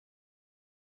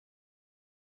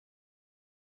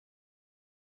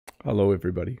Hello,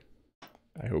 everybody.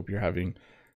 I hope you're having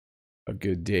a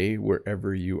good day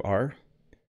wherever you are.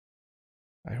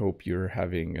 I hope you're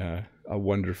having a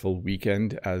wonderful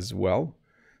weekend as well.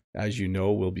 As you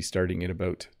know, we'll be starting in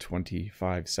about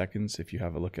 25 seconds if you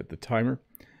have a look at the timer.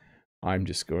 I'm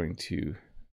just going to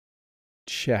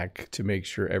check to make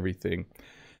sure everything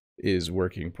is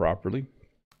working properly.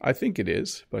 I think it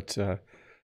is, but I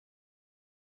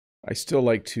still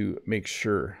like to make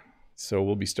sure. So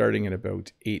we'll be starting in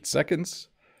about 8 seconds.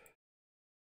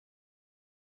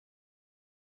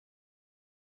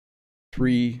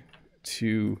 3,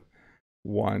 2,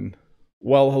 1.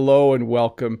 Well, hello and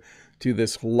welcome to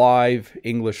this live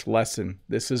English lesson.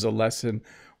 This is a lesson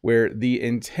where the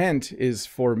intent is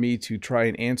for me to try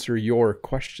and answer your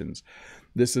questions.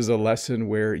 This is a lesson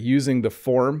where, using the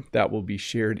form that will be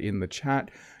shared in the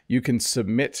chat, you can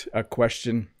submit a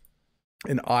question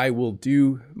and I will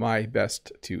do my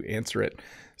best to answer it.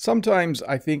 Sometimes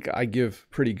I think I give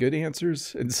pretty good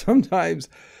answers, and sometimes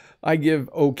I give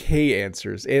okay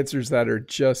answers that are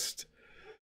just,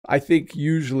 I think,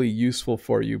 usually useful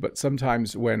for you. But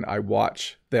sometimes when I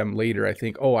watch them later, I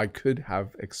think, oh, I could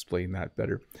have explained that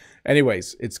better.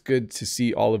 Anyways, it's good to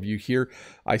see all of you here.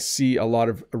 I see a lot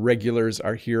of regulars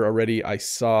are here already. I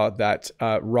saw that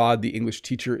Rod, the English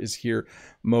teacher, is here.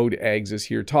 Mode Eggs is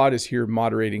here. Todd is here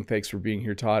moderating. Thanks for being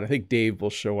here, Todd. I think Dave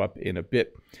will show up in a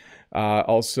bit.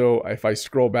 Also, if I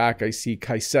scroll back, I see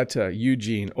Kaiseta,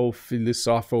 Eugene, O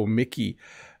Filosofo, Mickey,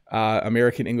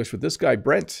 American English with this guy.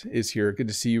 Brent is here. Good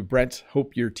to see you, Brent.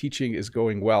 Hope your teaching is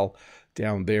going well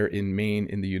down there in Maine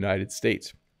in the United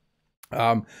States.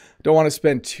 Don't want to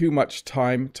spend too much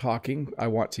time talking. I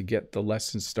want to get the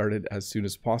lesson started as soon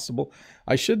as possible.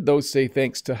 I should, though, say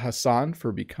thanks to Hassan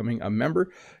for becoming a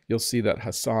member. You'll see that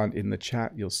Hassan in the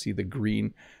chat. You'll see the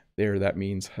green there. That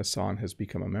means Hassan has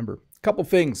become a member. Couple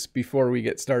things before we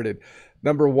get started.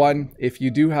 Number one, if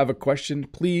you do have a question,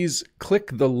 please click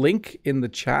the link in the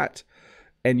chat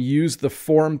and use the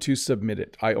form to submit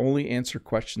it. I only answer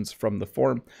questions from the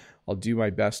form. I'll do my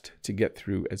best to get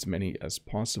through as many as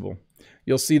possible.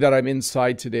 You'll see that I'm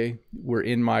inside today. We're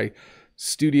in my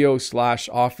studio /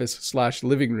 office /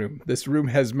 living room. This room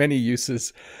has many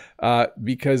uses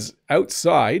because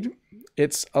outside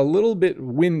it's a little bit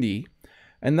windy.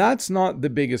 And that's not the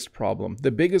biggest problem.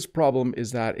 The biggest problem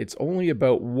is that it's only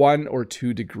about 1 or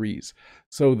 2 degrees.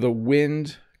 So the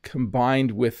wind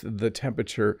combined with the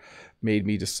temperature made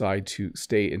me decide to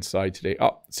stay inside today.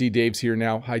 Oh, see Dave's here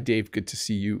now. Hi Dave, good to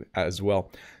see you as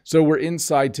well. So we're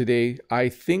inside today. I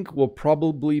think we'll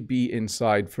probably be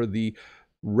inside for the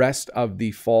rest of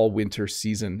the fall winter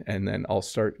season, and then I'll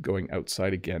start going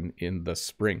outside again in the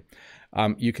spring.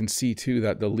 You can see too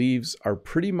that the leaves are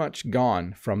pretty much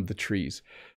gone from the trees.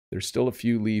 There's still a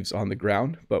few leaves on the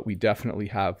ground, but we definitely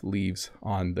have leaves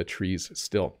on the trees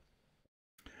still.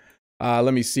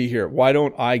 Let me see here. Why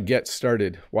don't I get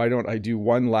started? Why don't I do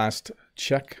one last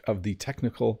check of the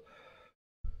technical?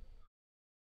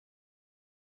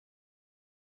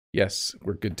 Yes,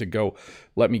 we're good to go.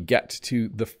 Let me get to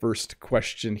the first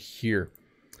question here.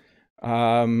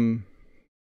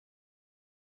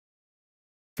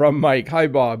 From Mike, hi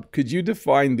Bob, could you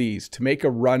define these? To make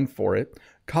a run for it,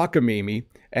 cockamamie,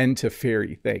 and to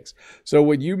ferry, thanks. So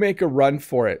when you make a run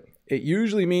for it, it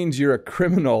usually means you're a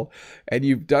criminal and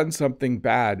you've done something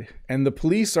bad and the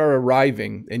police are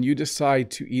arriving and you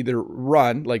decide to either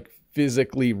run, like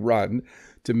physically run,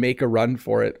 to make a run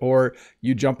for it, or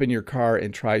you jump in your car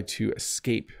and try to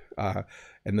escape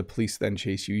and the police then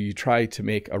chase you. You try to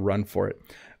make a run for it.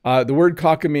 The word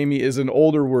cockamamie is an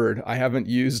older word. I haven't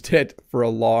used it for a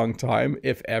long time,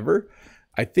 if ever.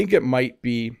 I think it might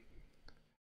be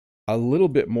a little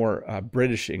bit more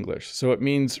British English. So it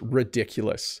means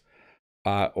ridiculous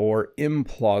or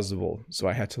implausible. So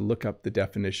I had to look up the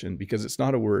definition because it's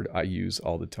not a word I use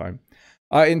all the time.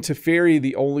 And to ferry,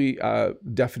 the only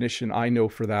definition I know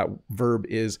for that verb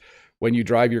is when you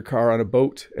drive your car on a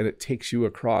boat and it takes you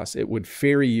across. It would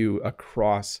ferry you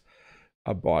across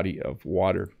a body of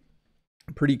water.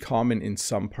 Pretty common in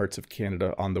some parts of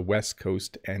Canada on the west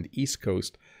coast and east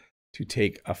coast to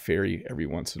take a ferry every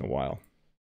once in a while.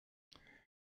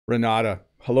 Renata,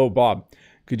 hello Bob.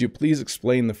 Could you please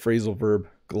explain the phrasal verb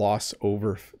gloss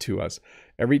over to us?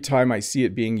 Every time I see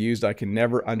it being used, I can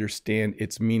never understand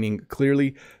its meaning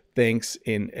clearly. Thanks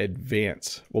in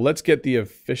advance. Well, let's get the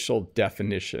official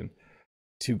definition.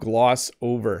 To gloss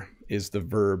over is the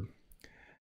verb.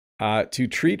 To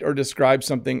treat or describe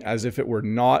something as if it were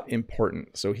not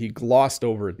important. So he glossed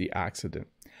over the accident.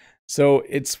 So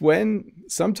it's when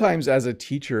sometimes as a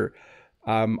teacher,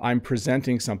 I'm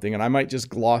presenting something and I might just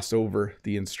gloss over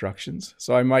the instructions.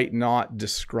 So I might not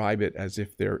describe it as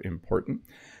if they're important.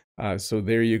 So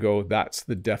there you go. That's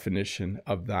the definition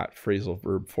of that phrasal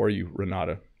verb for you,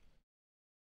 Renata.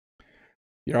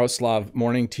 Yaroslav,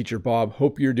 morning, Teacher Bob.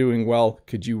 Hope you're doing well.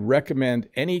 Could you recommend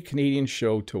any Canadian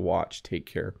show to watch? Take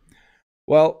care.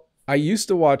 Well, I used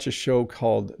to watch a show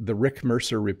called The Rick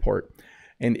Mercer Report.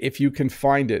 And if you can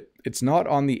find it, it's not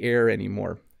on the air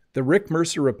anymore. The Rick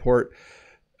Mercer Report,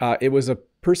 it was a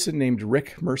person named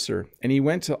Rick Mercer, and he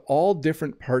went to all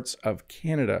different parts of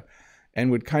Canada and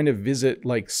would kind of visit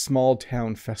like small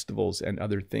town festivals and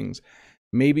other things.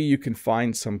 Maybe you can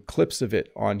find some clips of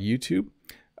it on YouTube.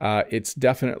 It's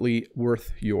definitely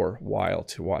worth your while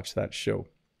to watch that show.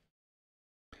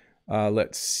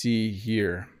 Let's see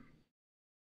here.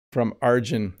 From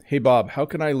Arjun. Hey, Bob, how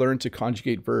can I learn to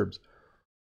conjugate verbs?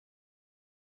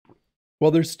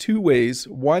 Well, there's two ways.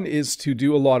 One is to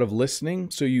do a lot of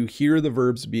listening, so you hear the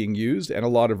verbs being used, and a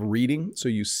lot of reading, so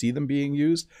you see them being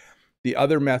used. The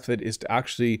other method is to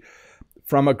actually,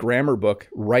 from a grammar book,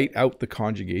 write out the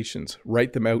conjugations,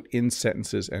 write them out in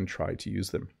sentences and try to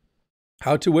use them.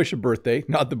 How to wish a birthday,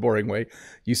 not the boring way.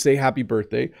 You say happy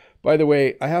birthday. By the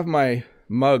way, I have my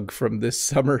mug from this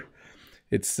summer.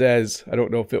 It says, I don't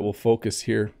know if it will focus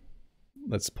here.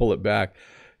 Let's pull it back.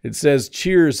 It says,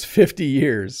 cheers 50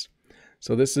 years.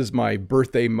 So this is my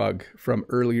birthday mug from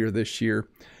earlier this year.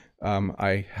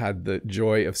 I had the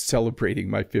joy of celebrating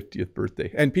my 50th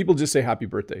birthday. And people just say happy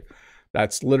birthday.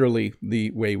 That's literally the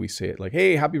way we say it. Like,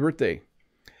 hey, happy birthday.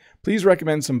 Please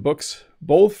recommend some books,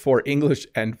 both for English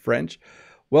and French.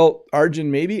 Well,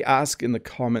 Arjun, maybe ask in the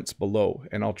comments below,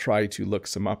 and I'll try to look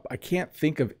some up. I can't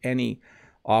think of any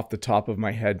off the top of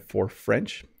my head for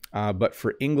French, but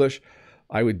for English,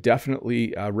 I would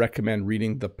definitely recommend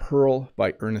reading The Pearl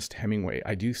by Ernest Hemingway.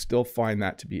 I do still find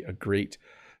that to be a great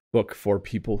book for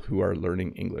people who are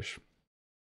learning English,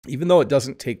 even though it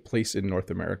doesn't take place in North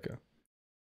America.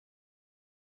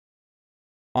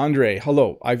 Andre,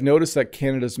 hello. I've noticed that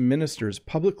Canada's ministers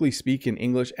publicly speak in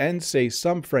English and say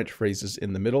some French phrases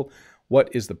in the middle. What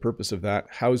is the purpose of that?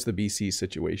 How's the BC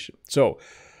situation? So,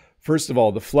 first of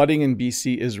all, the flooding in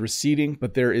BC is receding,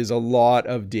 but there is a lot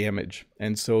of damage.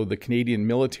 And so the Canadian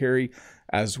military,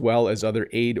 as well as other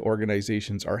aid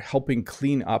organizations, are helping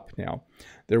clean up now.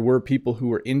 There were people who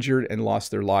were injured and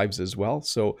lost their lives as well.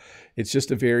 So it's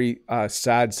just a very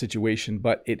sad situation,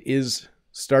 but it is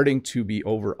starting to be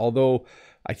over, although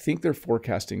I think they're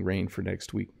forecasting rain for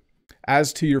next week.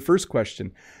 As to your first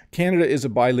question, Canada is a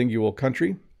bilingual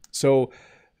country. So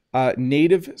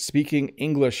native speaking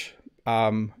English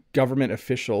government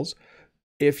officials,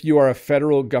 if you are a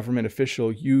federal government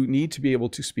official, you need to be able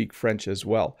to speak French as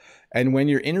well. And when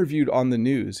you're interviewed on the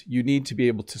news, you need to be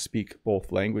able to speak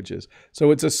both languages. So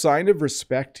it's a sign of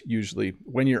respect, usually,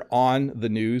 when you're on the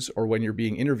news or when you're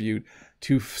being interviewed,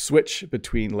 to switch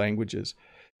between languages.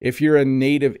 If you're a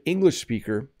native English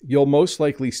speaker, you'll most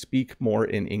likely speak more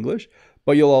in English,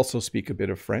 but you'll also speak a bit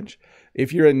of French.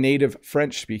 If you're a native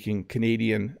French-speaking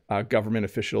Canadian government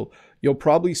official, you'll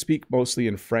probably speak mostly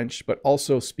in French, but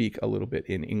also speak a little bit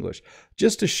in English,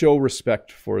 just to show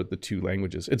respect for the two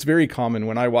languages. It's very common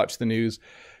when I watch the news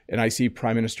and I see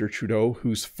Prime Minister Trudeau,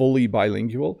 who's fully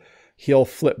bilingual, he'll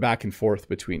flip back and forth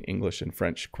between English and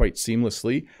French quite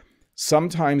seamlessly.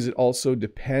 Sometimes it also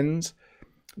depends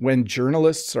when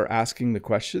journalists are asking the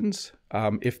questions.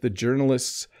 If the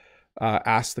journalists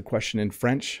ask the question in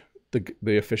French,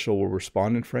 the official will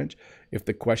respond in French. If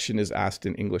the question is asked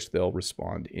in English, they'll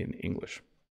respond in English.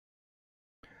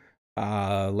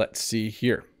 Let's see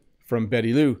here. From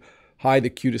Betty Lou. Hi, the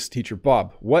cutest teacher,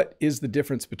 Bob. What is the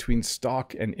difference between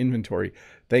stock and inventory?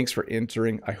 Thanks for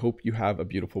answering. I hope you have a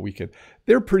beautiful weekend.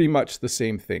 They're pretty much the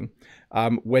same thing.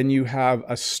 When you have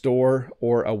a store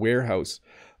or a warehouse,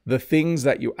 the things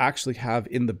that you actually have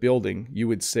in the building, you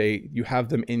would say you have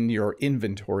them in your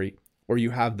inventory, or you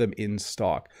have them in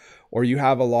stock, or you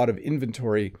have a lot of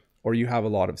inventory, or you have a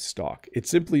lot of stock. It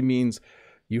simply means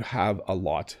you have a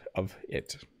lot of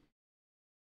it.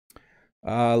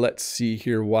 Let's see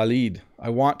here. Walid, I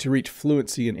want to reach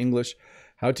fluency in English.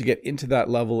 How to get into that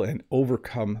level and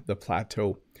overcome the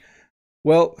plateau?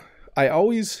 Well, I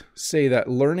always say that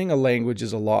learning a language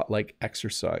is a lot like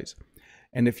exercise.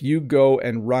 And if you go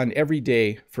and run every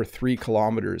day for 3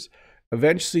 kilometers,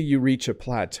 eventually you reach a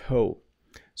plateau.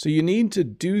 So you need to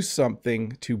do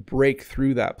something to break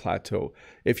through that plateau.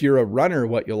 If you're a runner,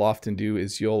 what you'll often do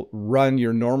is you'll run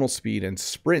your normal speed and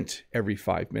sprint every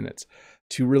 5 minutes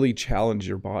to really challenge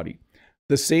your body.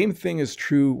 The same thing is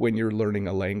true when you're learning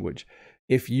a language.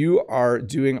 If you are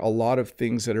doing a lot of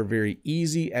things that are very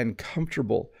easy and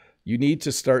comfortable, you need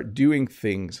to start doing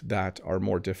things that are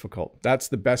more difficult. That's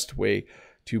the best way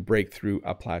to break through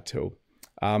a plateau.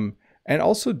 And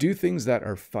also do things that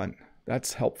are fun.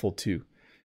 That's helpful too.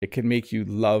 It can make you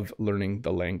love learning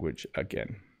the language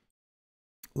again.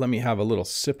 Let me have a little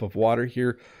sip of water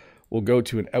here. We'll go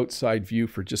to an outside view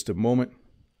for just a moment.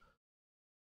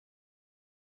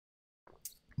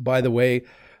 By the way,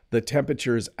 the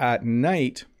temperatures at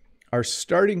night are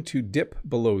starting to dip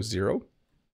below 0.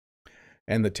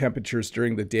 And the temperatures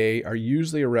during the day are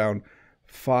usually around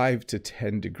 5 to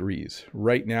 10 degrees.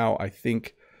 Right now, I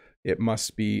think it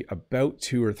must be about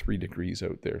 2 or 3 degrees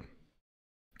out there.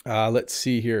 Let's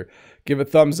see here. Give a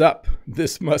thumbs up.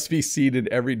 This must be seen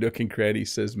in every nook and cranny,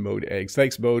 says Mode Eggs.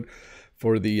 Thanks, Mode,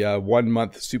 for the 1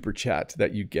 month super chat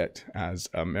that you get as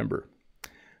a member.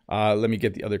 Let me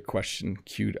get the other question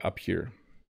queued up here.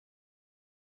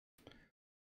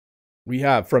 We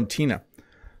have from Tina.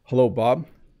 Hello, Bob.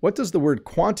 What does the word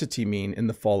quantity mean in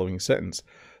the following sentence?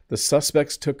 The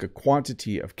suspects took a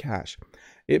quantity of cash.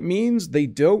 It means they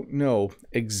don't know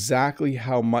exactly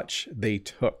how much they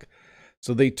took.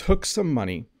 So they took some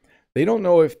money. They don't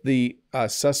know if the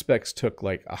suspects took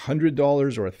like $100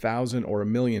 or $1,000 or $1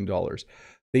 million.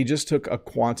 They just took a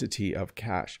quantity of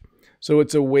cash. So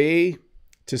it's a way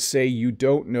to say you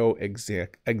don't know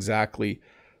exactly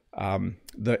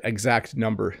the exact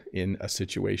number in a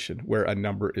situation where a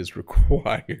number is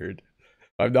required.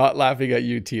 I'm not laughing at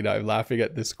you, Tina. I'm laughing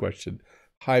at this question.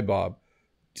 Hi, Bob.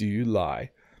 Do you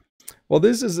lie? Well,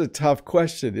 this is a tough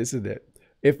question, isn't it?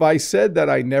 If I said that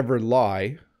I never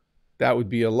lie, that would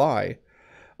be a lie.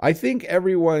 I think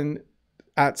everyone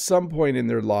at some point in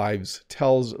their lives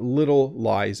tells little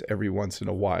lies every once in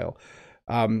a while.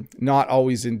 Not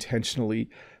always intentionally,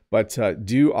 but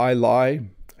do I lie?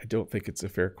 I don't think it's a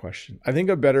fair question. I think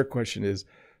a better question is,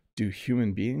 do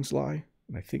human beings lie?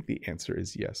 And I think the answer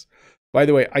is yes. By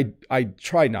the way, I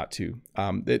try not to.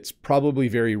 It's probably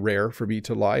very rare for me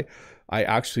to lie. I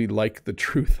actually like the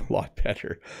truth a lot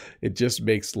better. It just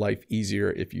makes life easier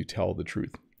if you tell the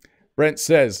truth. Brent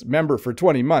says, member for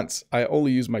 20 months. I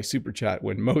only use my super chat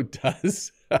when Mode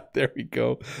does. There we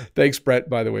go. Thanks, Brent,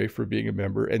 by the way, for being a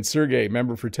member. And Sergey,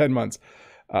 member for 10 months.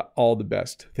 All the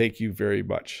best. Thank you very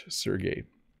much, Sergey.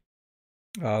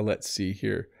 Let's see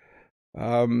here.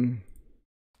 From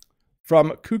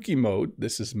Kooky Mode,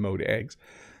 this is Mode Eggs.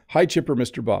 Hi, Chipper,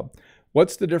 Mr. Bob.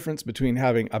 What's the difference between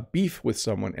having a beef with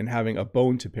someone and having a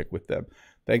bone to pick with them?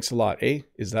 Thanks a lot, eh?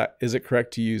 Is it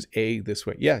correct to use a this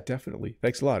way? Yeah, definitely.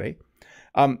 Thanks a lot, eh?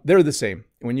 They're the same.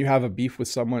 When you have a beef with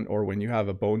someone or when you have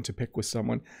a bone to pick with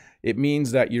someone, it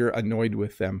means that you're annoyed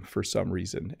with them for some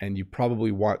reason. And you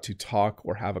probably want to talk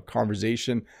or have a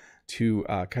conversation to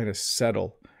kind of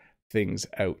settle things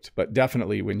out. But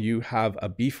definitely when you have a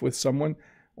beef with someone,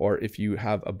 or if you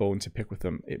have a bone to pick with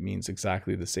them, it means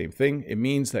exactly the same thing. It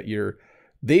means that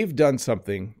they've done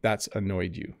something that's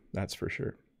annoyed you. That's for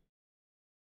sure.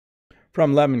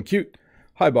 From Lemon Cute.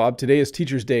 Hi, Bob. Today is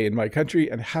Teacher's Day in my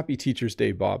country, and happy Teacher's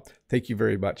Day, Bob. Thank you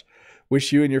very much.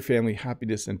 Wish you and your family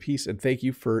happiness and peace, and thank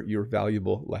you for your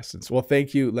valuable lessons. Well,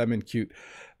 thank you, Lemon Cute.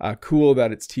 Cool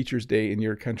that it's Teacher's Day in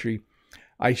your country.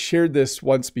 I shared this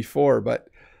once before, but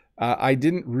I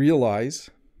didn't realize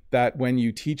that when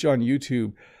you teach on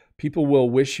YouTube, people will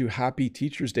wish you happy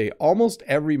Teacher's Day almost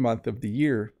every month of the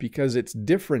year because it's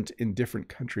different in different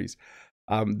countries.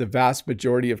 The vast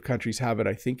majority of countries have it,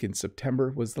 I think in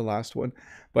September was the last one,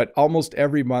 but almost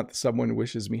every month someone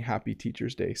wishes me happy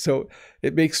Teacher's Day. So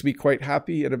it makes me quite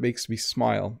happy and it makes me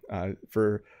smile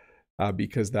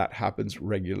because that happens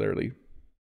regularly.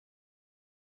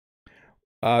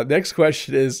 Next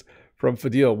question is from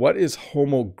Fadil. What is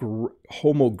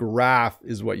homograph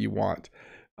is what you want,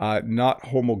 not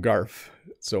homogarf.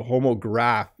 So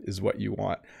homograph is what you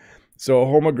want. So a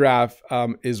homograph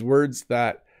is words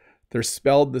that they're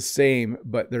spelled the same,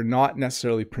 but they're not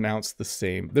necessarily pronounced the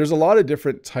same. There's a lot of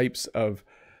different types of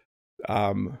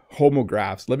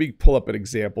homographs. Let me pull up an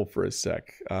example for a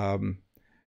sec.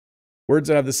 Words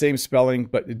that have the same spelling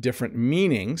but different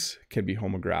meanings can be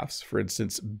homographs. For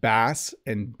instance, bass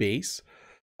and bass.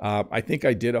 I think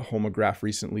I did a homograph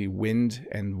recently, wind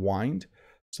and wind.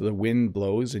 So the wind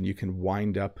blows and you can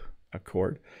wind up a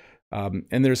chord. And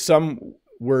there's some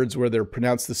words where they're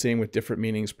pronounced the same with different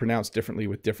meanings, pronounced differently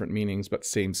with different meanings, but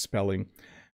same spelling.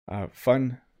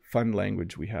 Fun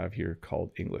language we have here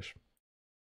called English.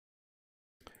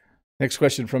 Next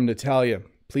question from Natalia.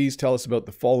 Please tell us about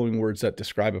the following words that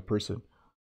describe a person.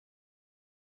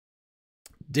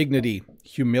 Dignity,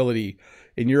 humility.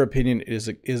 In your opinion, is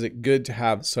it good to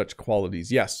have such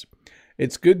qualities? Yes,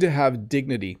 it's good to have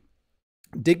dignity.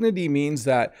 Dignity means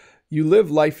that you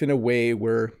live life in a way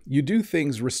where you do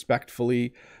things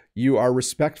respectfully. You are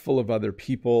respectful of other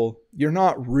people. You're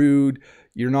not rude.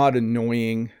 You're not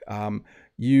annoying.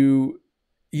 You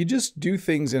you just do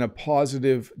things in a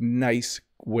positive, nice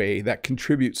way that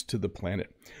contributes to the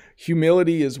planet.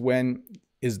 Humility is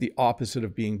the opposite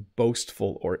of being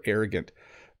boastful or arrogant.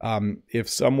 If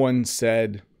someone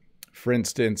said, for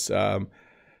instance,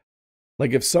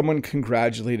 like if someone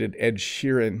congratulated Ed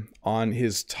Sheeran on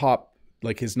his top,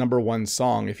 like his #1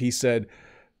 song, if he said,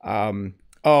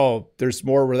 oh, there's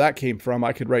more where that came from,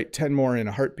 I could write 10 more in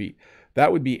a heartbeat,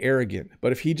 that would be arrogant.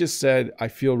 But if he just said, I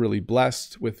feel really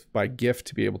blessed with my gift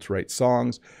to be able to write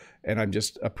songs, and I'm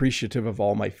just appreciative of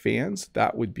all my fans,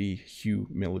 that would be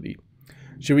humility.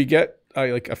 Should we get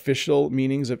like official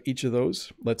meanings of each of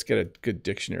those? Let's get a good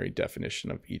dictionary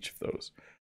definition of each of those.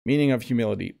 Meaning of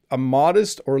humility: a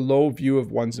modest or low view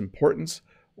of one's importance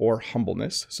or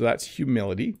humbleness. So that's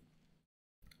humility.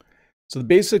 So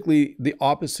basically the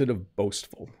opposite of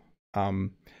boastful.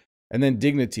 And then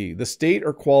dignity: the state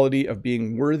or quality of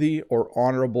being worthy or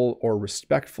honorable or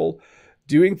respectful,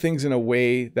 doing things in a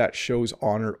way that shows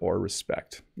honor or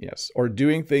respect. Yes, or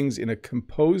doing things in a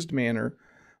composed manner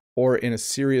or in a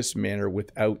serious manner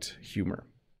without humor.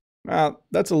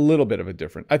 That's a little bit of a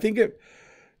different. I think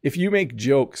if you make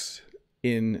jokes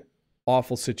in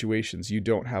awful situations, you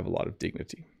don't have a lot of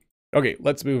dignity. Okay,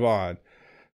 let's move on.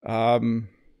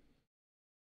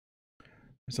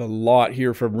 There's a lot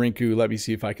here from Rinku. Let me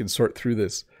see if I can sort through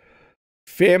this.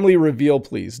 Family reveal,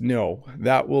 please. No,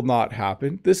 that will not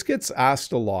happen. This gets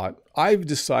asked a lot. I've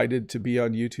decided to be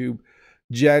on YouTube.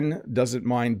 Jen doesn't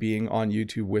mind being on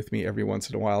YouTube with me every once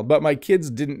in a while, but my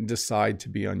kids didn't decide to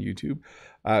be on YouTube.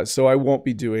 So I won't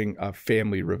be doing a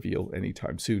family reveal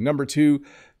anytime soon. Number 2,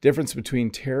 difference between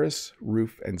terrace,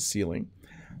 roof, and ceiling.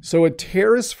 So a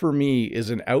terrace for me is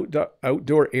an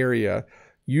outdoor area,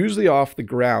 usually off the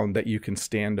ground, that you can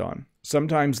stand on.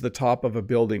 Sometimes the top of a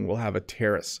building will have a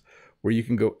terrace where you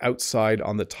can go outside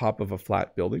on the top of a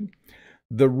flat building.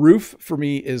 The roof for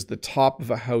me is the top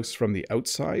of a house from the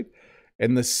outside,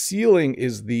 and the ceiling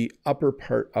is the upper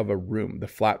part of a room. The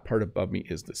flat part above me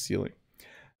is the ceiling.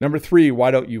 Number 3, why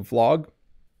don't you vlog?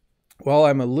 Well,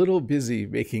 I'm a little busy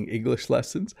making English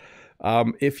lessons.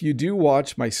 If you do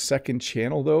watch my second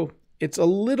channel though, it's a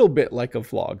little bit like a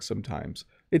vlog sometimes.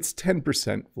 It's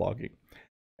 10% vlogging.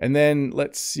 And then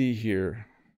let's see here.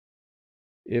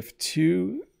 If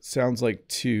 2 sounds like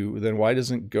 2, then why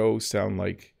doesn't go sound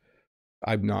like,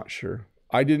 I'm not sure.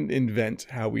 I didn't invent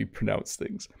how we pronounce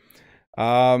things.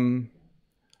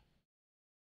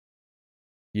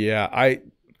 Yeah, I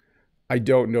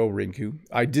don't know, Rinku.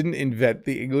 I didn't invent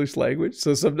the English language,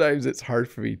 so sometimes it's hard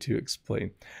for me to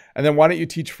explain. And then why don't you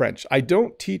teach French? I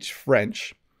don't teach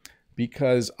French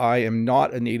because I am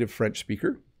not a native French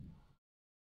speaker.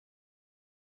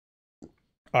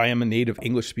 I am a native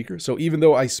English speaker. So even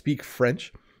though I speak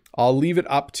French, I'll leave it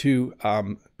up to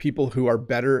people who are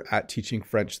better at teaching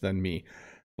French than me,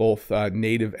 both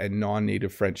native and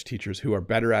non-native French teachers who are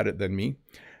better at it than me.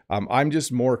 I'm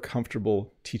just more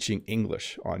comfortable teaching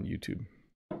English on YouTube.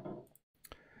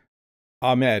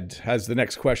 Ahmed has the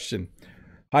next question.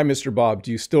 Hi, Mr. Bob.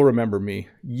 Do you still remember me?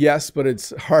 Yes, but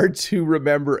it's hard to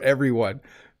remember everyone.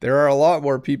 There are a lot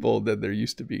more people than there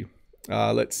used to be.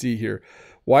 Let's see here.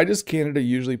 Why does Canada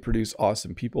usually produce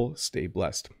awesome people? Stay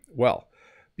blessed. Well,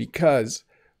 because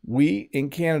we in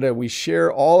Canada, we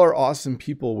share all our awesome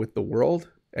people with the world,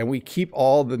 and we keep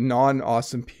all the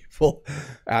non-awesome people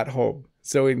at home.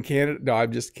 So in Canada, no,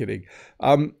 I'm just kidding.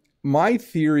 My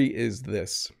theory is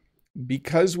this: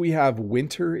 because we have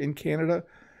winter in Canada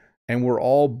and we're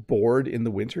all bored in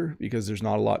the winter because there's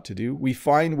not a lot to do, we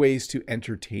find ways to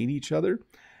entertain each other.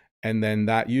 And then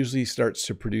that usually starts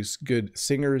to produce good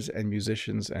singers and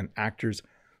musicians and actors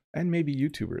and maybe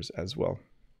YouTubers as well.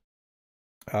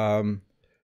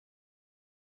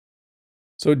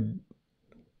 So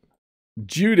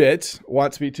Judith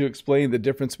wants me to explain the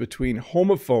difference between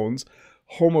homophones,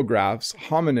 homographs,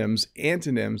 homonyms,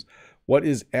 antonyms. What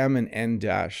is M and N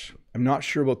dash? I'm not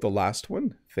sure about the last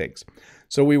one. Thanks.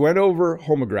 So we went over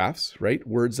homographs, right?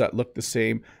 Words that look the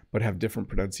same but have different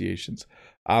pronunciations.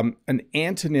 An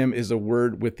antonym is a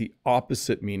word with the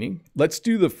opposite meaning. Let's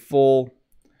do the full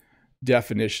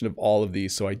definition of all of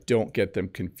these so I don't get them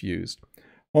confused.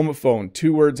 Homophone,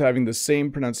 2 words having the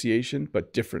same pronunciation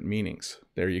but different meanings.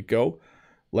 There you go.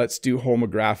 Let's do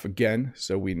homograph again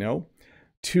so we know.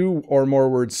 2 or more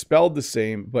words spelled the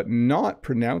same but not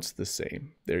pronounced the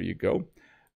same. There you go.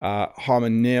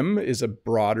 Homonym is a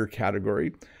broader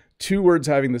category. 2 words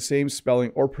having the same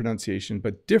spelling or pronunciation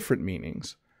but different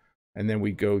meanings. And then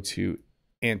we go to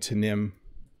antonym,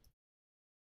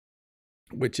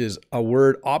 which is a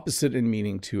word opposite in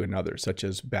meaning to another, such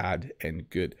as bad and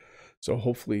good. So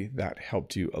hopefully that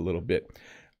helped you a little bit.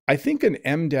 I think an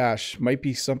M dash might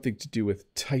be something to do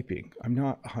with typing. I'm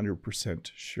not 100%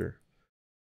 sure.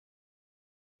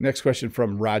 Next question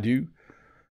from Radu.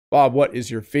 Bob, what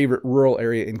is your favorite rural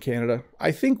area in Canada?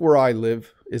 I think where I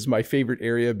live is my favorite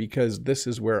area because this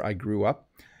is where I grew up.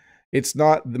 It's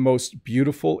not the most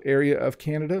beautiful area of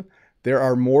Canada. There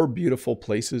are more beautiful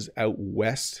places out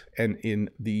west and in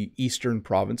the eastern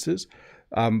provinces.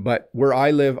 But where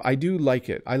I live, I do like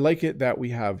it. I like it that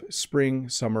we have spring,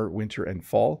 summer, winter, and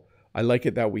fall. I like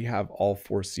it that we have all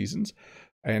 4 seasons.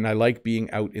 And I like being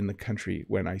out in the country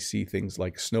when I see things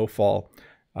like snowfall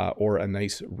or a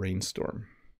nice rainstorm.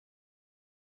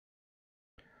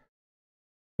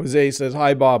 Jose says,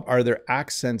 hi, Bob. Are there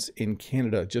accents in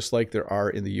Canada just like there are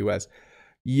in the US?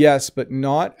 Yes, but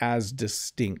not as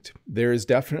distinct. There is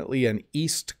definitely an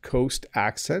East Coast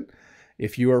accent.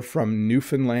 If you are from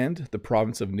Newfoundland, the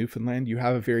province of Newfoundland, you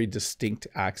have a very distinct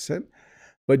accent.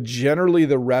 But generally,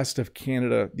 the rest of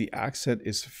Canada, the accent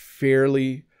is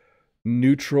fairly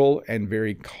neutral and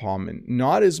very common.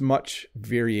 Not as much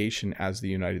variation as the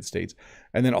United States.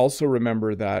 And then also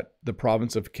remember that the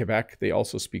province of Quebec, they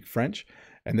also speak French.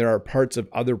 And there are parts of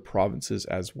other provinces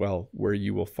as well where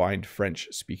you will find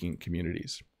French-speaking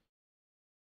communities.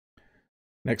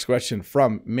 Next question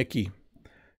from Mickey.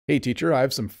 Hey, teacher, I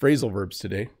have some phrasal verbs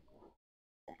today.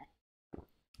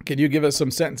 Can you give us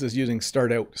some sentences using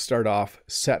start out, start off,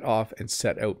 set off, and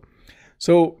set out?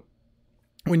 So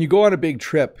when you go on a big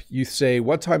trip, you say,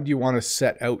 what time do you want to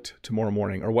set out tomorrow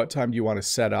morning? Or what time do you want to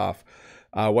set off?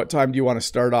 What time do you want to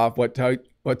start off? What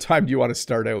time do you want to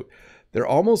start out? They're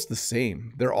almost the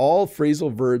same. They're all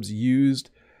phrasal verbs used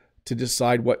to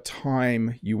decide what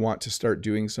time you want to start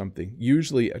doing something,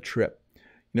 usually a trip.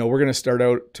 You know, we're going to start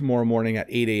out tomorrow morning at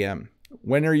 8 a.m.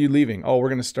 When are you leaving? Oh, we're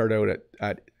going to start out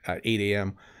at 8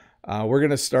 a.m. We're going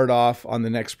to start off on the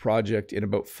next project in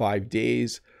about 5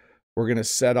 days. We're going to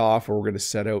set off or we're going to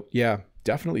set out. Yeah,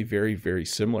 definitely very, very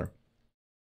similar.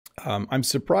 I'm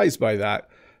surprised by that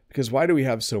because why do we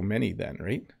have so many then,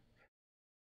 right?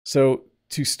 So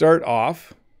to start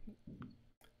off,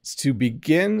 it's to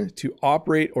begin to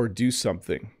operate or do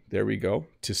something. There we go.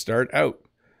 To start out.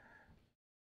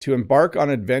 To embark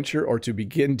on adventure or to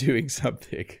begin doing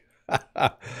something.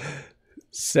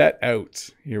 Set out.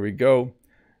 Here we go.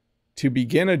 To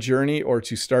begin a journey or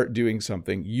to start doing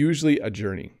something. Usually a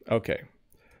journey. Okay.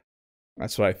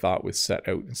 That's what I thought with set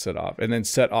out and set off. And then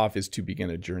set off is to begin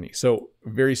a journey. So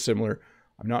very similar.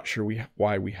 I'm not sure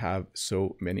why we have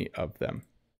so many of them.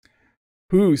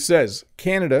 Who says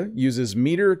Canada uses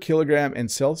meter, kilogram, and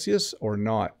Celsius or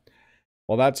not?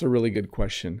 Well, that's a really good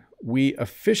question. We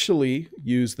officially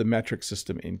use the metric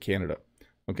system in Canada.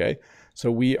 Okay,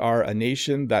 so we are a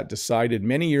nation that decided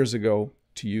many years ago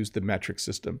to use the metric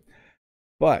system.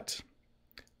 But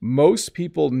most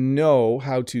people know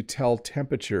how to tell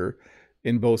temperature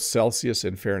in both Celsius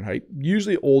and Fahrenheit,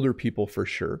 usually older people for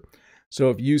sure. So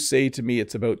if you say to me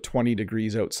it's about 20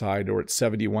 degrees outside or it's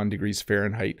 71 degrees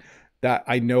Fahrenheit, that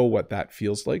I know what that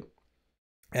feels like.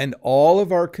 And all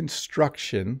of our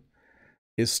construction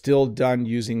is still done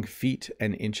using feet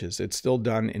and inches. It's still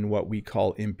done in what we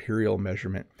call imperial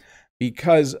measurement.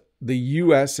 Because the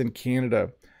US and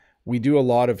Canada, we do a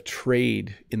lot of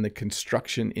trade in the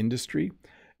construction industry.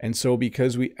 And so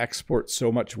because we export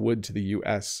so much wood to the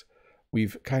US,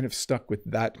 we've kind of stuck with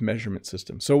that measurement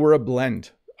system. So we're a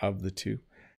blend of the two.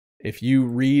 If you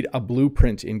read a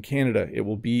blueprint in Canada, it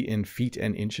will be in feet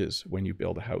and inches when you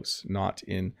build a house, not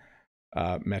in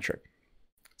metric.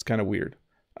 It's kind of weird.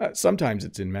 Sometimes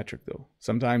it's in metric, though.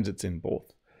 Sometimes it's in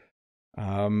both.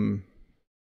 From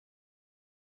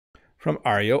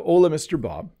Ario, hola, Mr.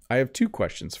 Bob. I have 2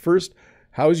 questions. First,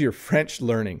 how's your French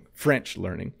learning?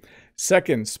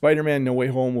 Second, Spider-Man No Way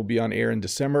Home will be on air in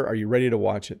December. Are you ready to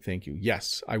watch it? Thank you.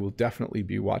 Yes, I will definitely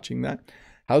be watching that.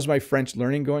 How's my French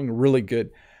learning going? Really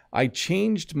good. I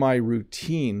changed my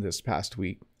routine this past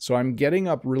week. So I'm getting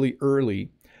up really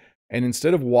early. And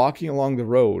instead of walking along the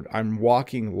road, I'm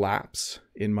walking laps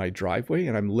in my driveway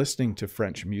and I'm listening to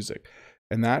French music.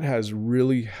 And that has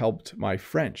really helped my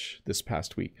French this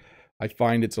past week. I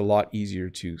find it's a lot easier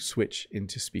to switch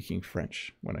into speaking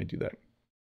French when I do that.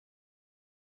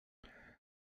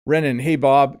 Renan, hey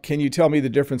Bob, can you tell me the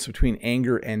difference between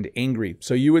anger and angry?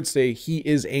 So you would say he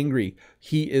is angry.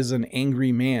 He is an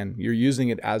angry man. You're using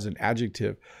it as an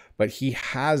adjective, but he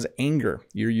has anger.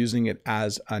 You're using it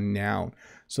as a noun.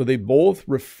 So they both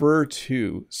refer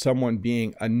to someone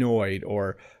being annoyed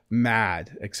or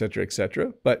mad, etc.,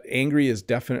 etc. But angry is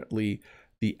definitely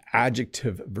the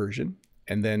adjective version.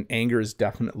 And then anger is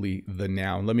definitely the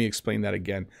noun. Let me explain that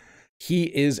again. He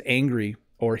is angry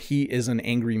or he is an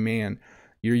angry man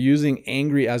You're using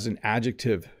angry as an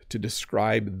adjective to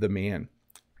describe the man.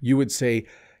 You would say,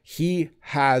 he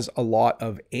has a lot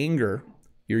of anger.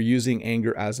 You're using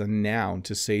anger as a noun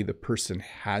to say the person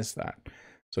has that.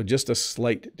 So just a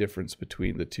slight difference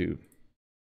between the two.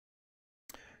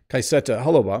 Kaiseta,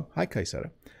 hello Bob. Hi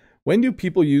Kaiseta. When do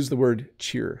people use the word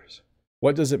cheers?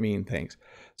 What does it mean? Thanks.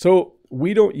 So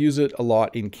we don't use it a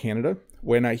lot in Canada.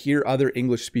 When I hear other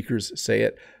English speakers say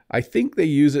it, I think they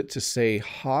use it to say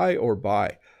hi or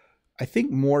bye. I think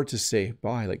more to say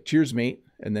bye, like cheers mate,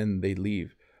 and then they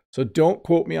leave. So don't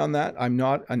quote me on that. I'm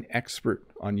not an expert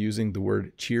on using the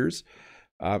word cheers.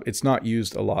 It's not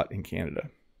used a lot in Canada,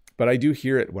 but I do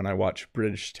hear it when I watch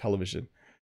British television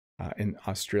and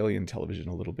Australian television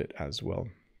a little bit as well.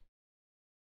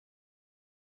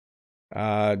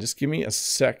 Just give me a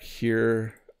sec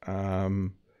here.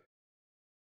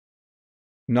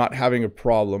 Not having a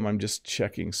problem. I'm just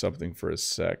checking something for a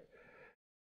sec.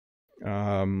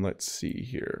 Let's see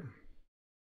here.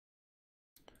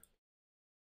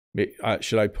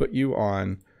 Should I put you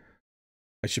on?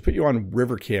 I should put you on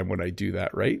Rivercam when I do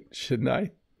that, right? Shouldn't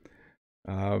I?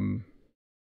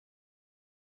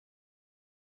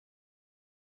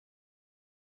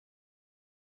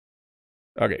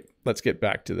 Okay, let's get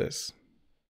back to this.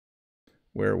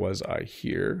 Where was I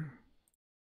here?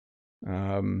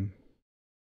 I'm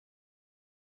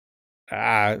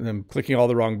clicking all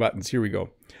the wrong buttons. Here we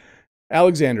go.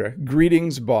 Alexandra,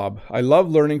 greetings, Bob. I love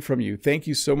learning from you. Thank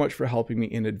you so much for helping me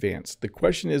in advance. The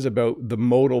question is about the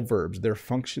modal verbs, their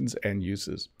functions and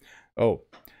uses. Oh,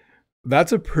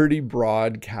 that's a pretty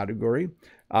broad category.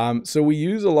 So we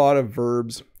use a lot of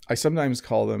verbs. I sometimes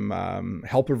call them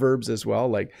helper verbs as well,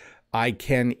 like I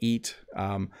can eat,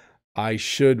 I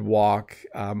should walk.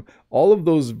 All of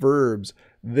those verbs,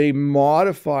 they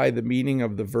modify the meaning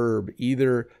of the verb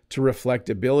either to reflect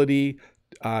ability,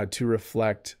 to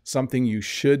reflect something you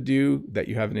should do, that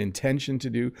you have an intention to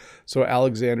do. So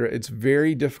Alexandra, it's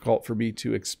very difficult for me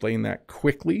to explain that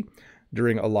quickly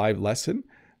during a live lesson,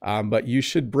 but you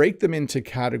should break them into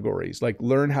categories, like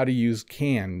learn how to use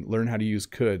can, learn how to use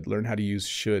could, learn how to use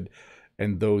should,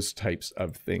 and those types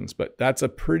of things. But that's a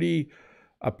pretty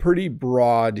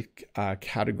broad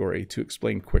category to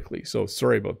explain quickly. So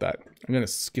sorry about that. I'm going to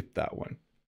skip that one.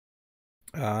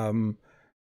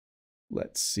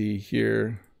 Let's see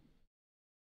here.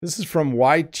 This is from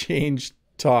Why Change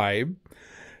Time.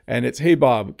 And it's, hey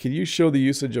Bob, can you show the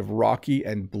usage of rocky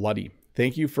and bloody?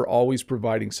 Thank you for always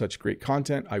providing such great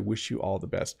content. I wish you all the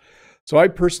best. So I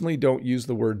personally don't use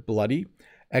the word bloody,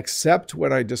 except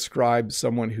when I describe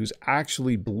someone who's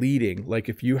actually bleeding. Like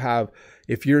if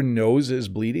your nose is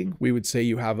bleeding, we would say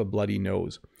you have a bloody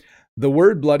nose. The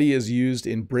word bloody is used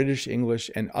in British English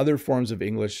and other forms of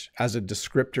English as a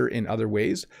descriptor in other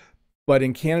ways. But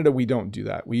in Canada, we don't do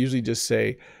that. We usually just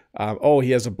say, oh,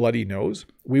 he has a bloody nose.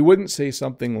 We wouldn't say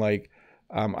something like,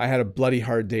 I had a bloody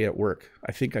hard day at work.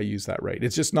 I think I used that right.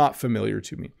 It's just not familiar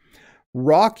to me.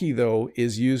 Rocky, though,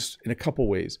 is used in a couple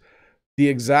ways. The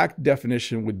exact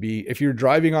definition would be, if you're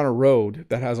driving on a road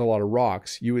that has a lot of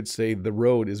rocks, you would say the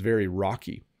road is very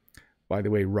rocky. By the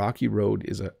way, Rocky Road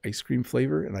is an ice cream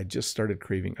flavor, and I just started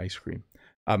craving ice cream.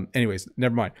 Anyways,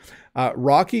 never mind.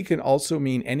 Rocky can also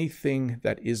mean anything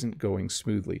that isn't going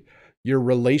smoothly. Your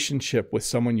relationship with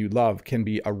someone you love can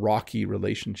be a rocky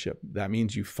relationship. That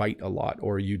means you fight a lot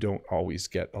or you don't always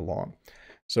get along.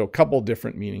 So a couple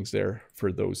different meanings there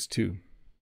for those two.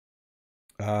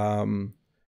 From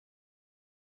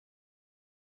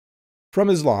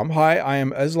Islam. Hi, I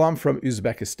am Islam from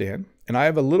Uzbekistan, and I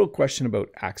have a little question about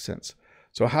accents.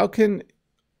 So how can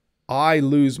I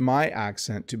lose my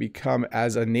accent to become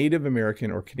as a Native American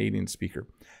or Canadian speaker?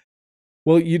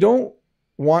 Well, you don't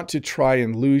want to try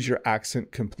and lose your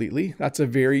accent completely. That's a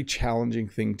very challenging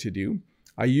thing to do.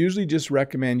 I usually just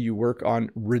recommend you work on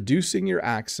reducing your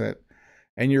accent,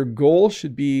 and your goal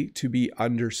should be to be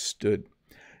understood.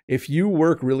 If you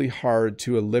work really hard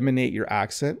to eliminate your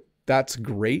accent, that's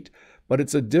great, but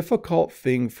it's a difficult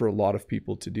thing for a lot of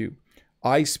people to do.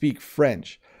 I speak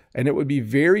French, and it would be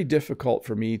very difficult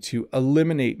for me to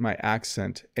eliminate my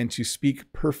accent and to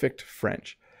speak perfect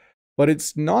French. But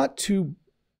it's not too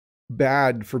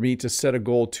bad for me to set a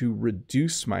goal to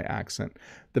reduce my accent.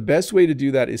 The best way to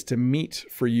do that is to meet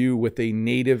for you with a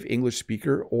native English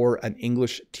speaker or an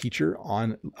English teacher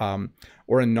on,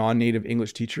 or a non-native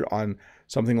English teacher on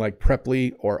something like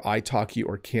Preply or italki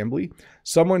or Cambly,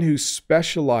 someone who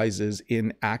specializes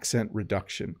in accent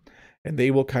reduction. And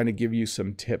they will kind of give you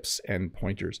some tips and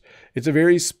pointers. It's a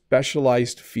very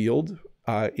specialized field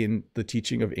in the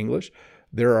teaching of English.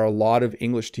 There are a lot of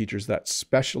English teachers that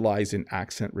specialize in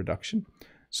accent reduction.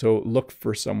 So look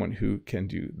for someone who can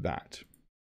do that.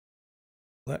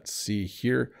 Let's see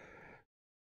here.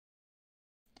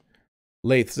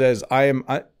 Lath says,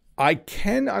 I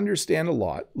can understand a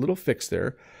lot, little fix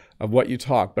there, of what you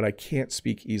talk, but I can't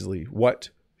speak easily. What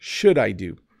should I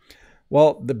do?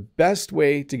 Well, the best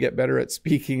way to get better at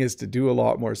speaking is to do a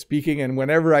lot more speaking. And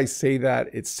whenever I say that,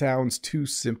 it sounds too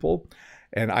simple.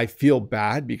 And I feel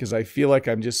bad because I feel like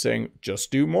I'm just saying, just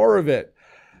do more of it.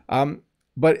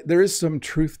 But there is some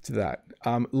truth to that.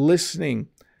 Listening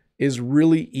is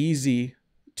really easy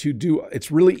to do.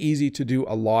 It's really easy to do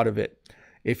a lot of it.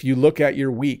 If you look at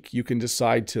your week, you can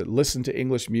decide to listen to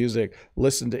English music,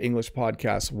 listen to English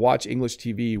podcasts, watch English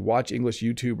TV, watch English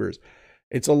YouTubers.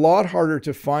 It's a lot harder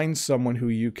to find someone who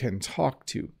you can talk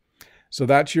to. So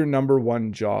that's your number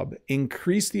one job.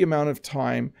 Increase the amount of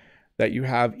time that you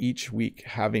have each week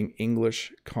having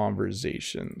English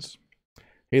conversations.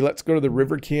 Hey, let's go to the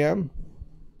river cam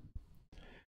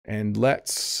and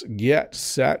let's get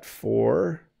set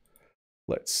for,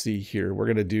 let's see here. We're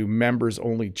going to do members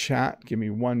only chat. Give me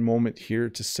one moment here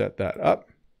to set that up.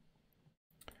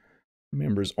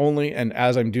 Members only. And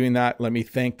as I'm doing that, let me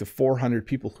thank the 400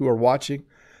 people who are watching.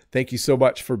 Thank you so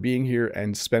much for being here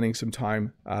and spending some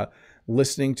time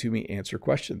listening to me answer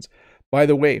questions. By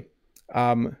the way,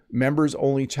 members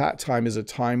only chat time is a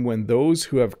time when those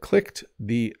who have clicked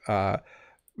the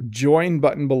join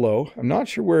button below, I'm not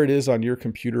sure where it is on your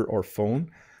computer or phone,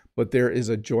 but there is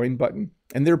a join button.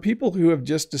 And there are people who have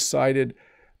just decided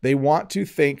they want to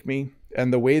thank me.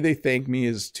 And the way they thank me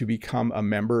is to become a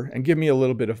member and give me a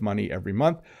little bit of money every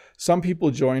month. Some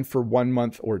people join for 1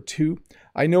 month or 2.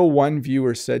 I know one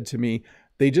viewer said to me,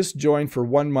 they just join for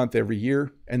 1 month every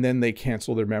year and then they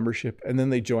cancel their membership and then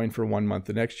they join for 1 month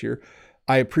the next year.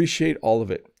 I appreciate all of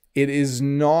it. It is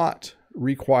not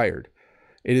required.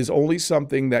 It is only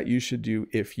something that you should do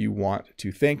if you want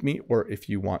to thank me or if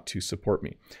you want to support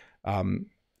me.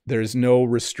 There's no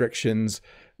restrictions.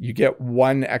 You get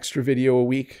 1 extra video a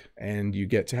week and you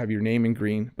get to have your name in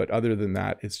green. But other than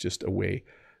that, it's just a way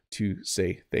to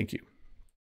say thank you.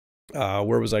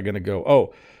 Where was I going to go?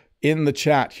 Oh, in the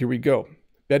chat. Here we go.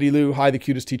 Betty Lou, hi, the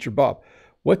cutest teacher, Bob.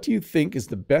 What do you think is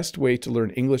the best way to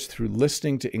learn English through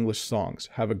listening to English songs?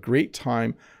 Have a great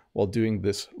time while doing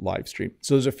this live stream.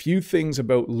 So there's a few things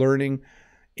about learning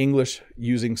English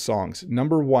using songs.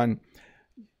 Number 1,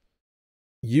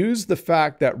 use the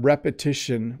fact that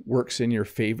repetition works in your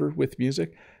favor with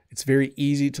music. It's very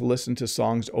easy to listen to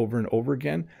songs over and over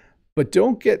again, but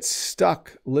don't get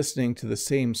stuck listening to the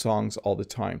same songs all the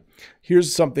time.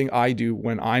 Here's something I do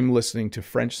when I'm listening to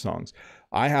French songs.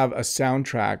 I have a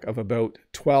soundtrack of about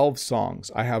 12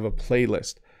 songs. I have a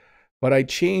playlist, but I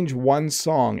change 1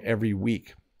 song every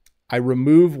week. I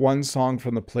remove 1 song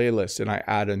from the playlist and I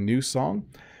add a new song.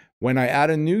 When I add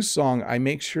a new song, I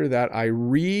make sure that I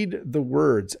read the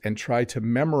words and try to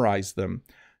memorize them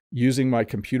using my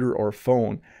computer or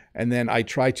phone. And then I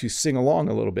try to sing along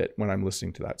a little bit when I'm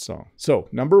listening to that song. So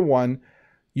number 1,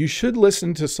 you should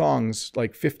listen to songs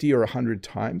like 50 or 100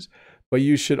 times, but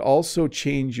you should also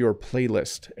change your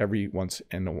playlist every once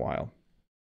in a while.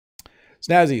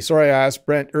 Snazzy, sorry I asked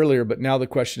Brent earlier, but now the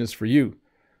question is for you.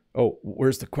 Oh,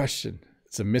 where's the question?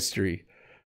 It's a mystery.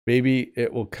 Maybe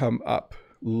it will come up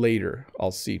later.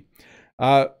 I'll see.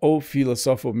 Oh,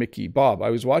 Filosofo Mickey. Bob, I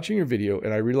was watching your video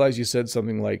and I realized you said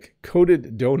something like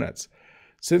coated donuts.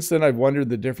 Since then, I've wondered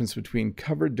the difference between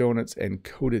covered donuts and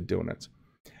coated donuts.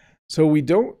 So I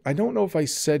don't know if I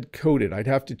said coated. I'd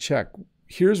have to check.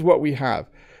 Here's what we have.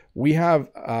 We have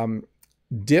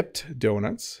dipped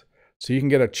donuts. So you can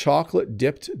get a chocolate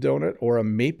dipped donut or a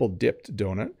maple dipped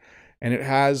donut, and it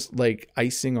has like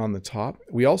icing on the top.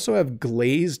 We also have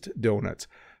glazed donuts,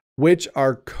 which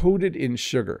are coated in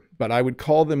sugar, but I would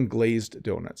call them glazed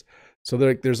donuts. So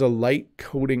there's a light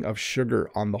coating of sugar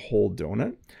on the whole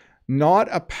donut. Not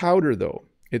a powder though.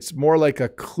 It's more like a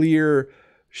clear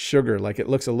sugar. Like it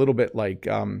looks a little bit like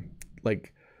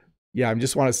yeah, I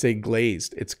just want to say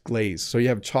glazed. It's glazed. So you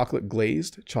have chocolate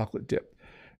glazed, chocolate dip.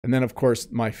 And then of course,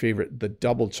 my favorite, the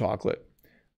double chocolate,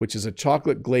 which is a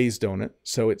chocolate glazed donut.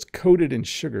 So it's coated in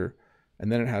sugar and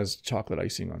then it has chocolate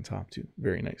icing on top too.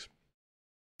 Very nice.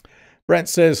 Brent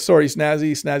says, sorry,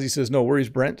 Snazzy. Snazzy says, no worries,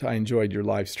 Brent. I enjoyed your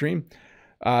live stream.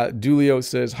 Dulio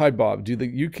says, hi, Bob. Do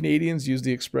you Canadians use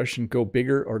the expression go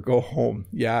bigger or go home?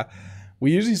 Yeah,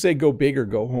 we usually say go big or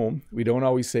go home. We don't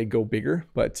always say go bigger,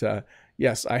 but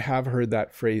yes, I have heard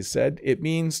that phrase said. It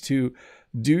means to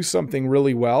do something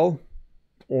really well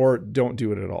or don't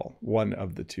do it at all. One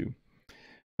of the two.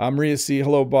 Maria C.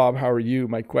 Hello, Bob. How are you?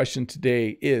 My question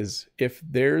today is, if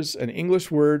there's an English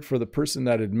word for the person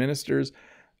that administers,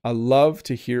 I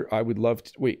would love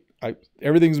to, wait,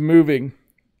 everything's moving.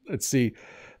 Let's see.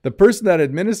 The person that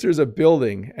administers a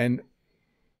building, and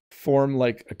form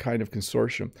like a kind of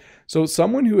consortium. So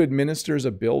someone who administers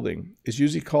a building is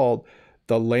usually called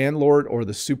the landlord or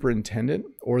the superintendent,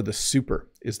 or the super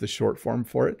is the short form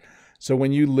for it. So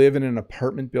when you live in an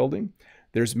apartment building,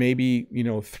 there's maybe,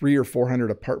 300 or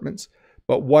 400 apartments,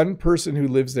 but one person who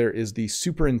lives there is the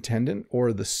superintendent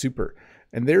or the super.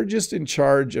 And they're just in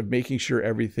charge of making sure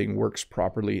everything works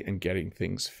properly and getting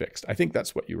things fixed. I think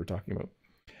that's what you were talking about.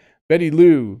 Betty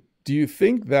Lou, do you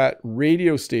think that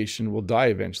radio station will die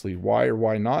eventually? Why or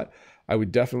why not? I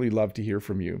would definitely love to hear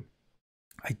from you.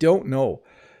 I don't know,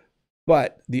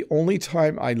 but the only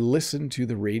time I listen to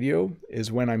the radio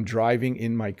is when I'm driving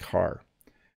in my car.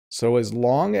 So as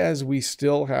long as we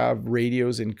still have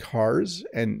radios in cars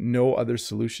and no other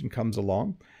solution comes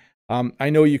along, I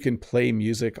know you can play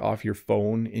music off your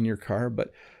phone in your car,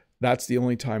 but that's the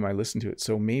only time I listen to it.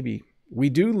 So maybe we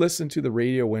do listen to the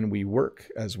radio when we work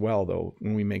as well, though,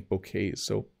 when we make bouquets.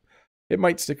 So it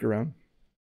might stick around.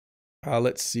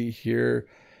 Let's see here.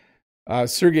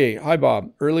 Sergey, hi,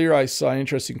 Bob. Earlier, I saw an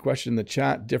interesting question in the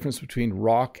chat. Difference between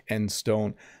rock and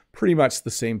stone. Pretty much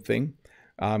the same thing.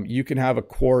 You can have a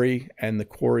quarry, and the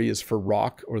quarry is for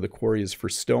rock, or the quarry is for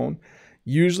stone.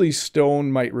 Usually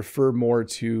stone might refer more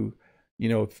to,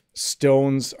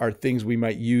 stones are things we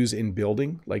might use in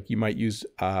building. Like you might use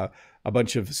a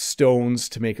bunch of stones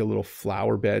to make a little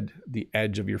flower bed, the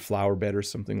edge of your flower bed or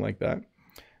something like that.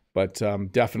 But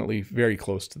definitely very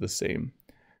close to the same.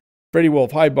 Freddie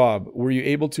Wolf, hi Bob. Were you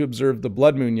able to observe the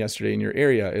blood moon yesterday in your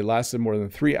area? It lasted more than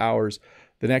 3 hours.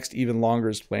 The next even longer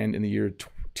is planned in the year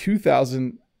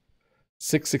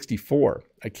 2664.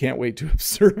 I can't wait to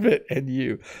observe it. And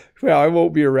you? Well, I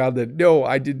won't be around then. No,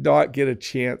 I did not get a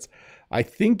chance. I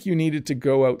think you needed to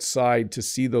go outside to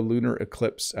see the lunar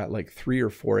eclipse at like 3 or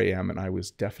 4 a.m. and I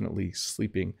was definitely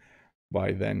sleeping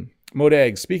by then.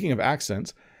 Modag, speaking of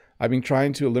accents, I've been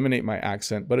trying to eliminate my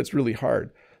accent, but it's really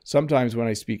hard. Sometimes when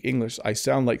I speak English, I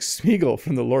sound like Smeagol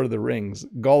from The Lord of the Rings.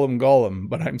 Gollum, Gollum,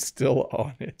 but I'm still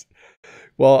on it.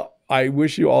 Well, I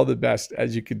wish you all the best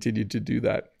as you continue to do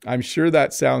that. I'm sure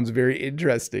that sounds very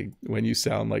interesting when you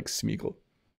sound like Smeagol.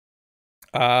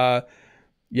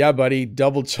 Yeah, buddy.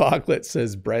 Double chocolate,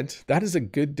 says Brent. That is a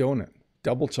good donut.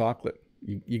 Double chocolate.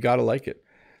 You got to like it.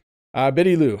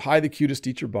 Betty Lou, hi, the cutest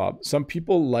teacher, Bob. Some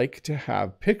people like to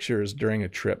have pictures during a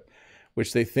trip,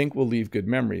 which they think will leave good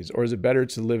memories, or is it better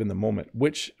to live in the moment?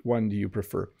 Which one do you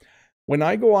prefer? When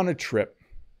I go on a trip,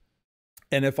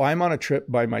 and if I'm on a trip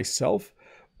by myself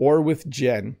or with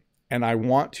Jen, and I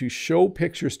want to show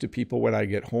pictures to people when I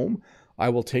get home, I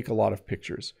will take a lot of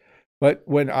pictures. But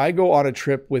when I go on a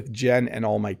trip with Jen and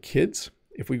all my kids,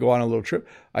 if we go on a little trip,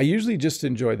 I usually just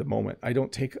enjoy the moment. I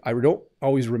don't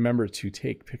always remember to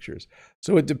take pictures.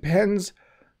 So it depends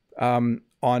on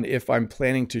if I'm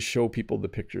planning to show people the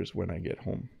pictures when I get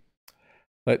home.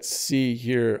 Let's see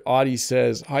here. Audie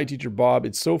says, hi, Teacher Bob.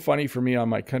 It's so funny for me on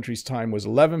my country's time was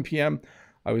 11 p.m.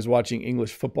 I was watching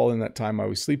English football in that time. I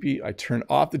was sleepy. I turned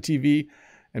off the TV,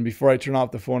 and before I turned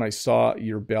off the phone, I saw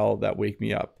your bell that wake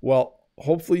me up. Well,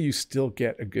 hopefully you still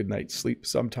get a good night's sleep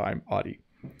sometime, Audie.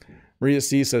 Maria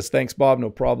C says, thanks, Bob. No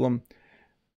problem.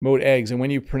 Mode eggs. And when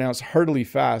you pronounce heartily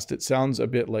fast, it sounds a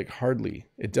bit like hardly.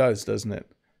 It does, doesn't it?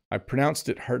 I pronounced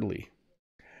it heartily.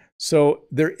 So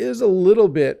there is a little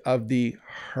bit of the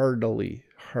heartily.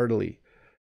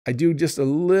 I do just a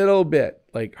little bit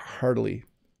like heartily.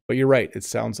 But you're right. It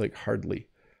sounds like hardly.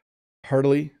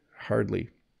 Hardly.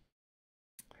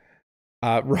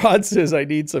 Rod says, I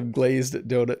need some glazed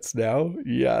donuts now.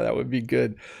 Yeah, that would be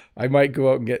good. I might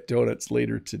go out and get donuts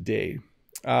later today.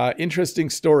 Interesting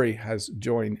Story has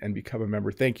joined and become a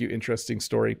member. Thank you, Interesting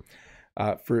Story,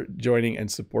 for joining and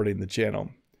supporting the channel.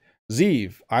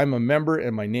 Zeev, I'm a member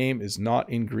and my name is not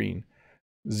in green.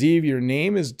 Zeev, your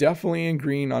name is definitely in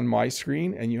green on my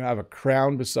screen and you have a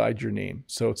crown beside your name.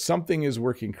 So something is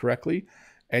working correctly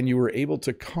and you were able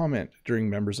to comment during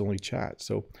members only chat.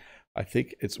 So I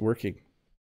think it's working.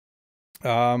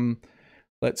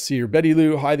 Let's see here. Betty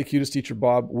Lou, hi, the cutest teacher,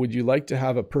 Bob. Would you like to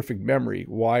have a perfect memory?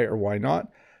 Why or why not?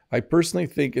 I personally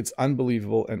think it's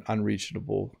unbelievable and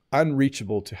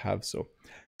unreachable to have so.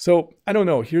 So I don't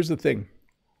know. Here's the thing.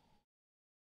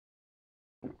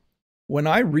 When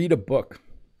I read a book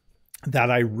that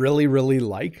I really, really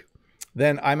like,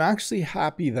 then I'm actually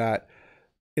happy that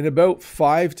in about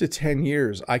 5 to 10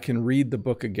 years, I can read the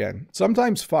book again.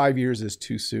 Sometimes 5 years is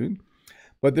too soon.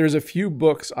 But there's a few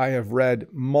books I have read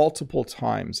multiple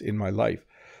times in my life.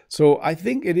 So I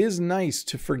think it is nice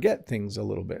to forget things a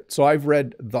little bit. So I've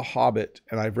read The Hobbit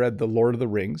and I've read The Lord of the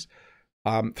Rings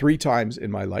 3 times in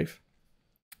my life.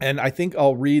 And I think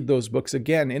I'll read those books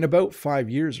again in about 5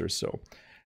 years or so.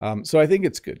 So I think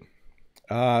it's good.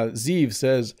 Zeev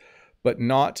says, but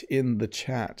not in the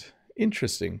chat.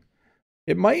 Interesting.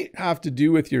 It might have to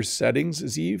do with your settings,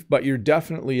 Zeev, but you're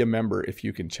definitely a member if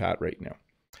you can chat right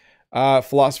now.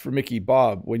 Philosopher Mickey,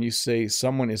 Bob, when you say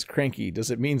someone is cranky,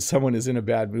 does it mean someone is in a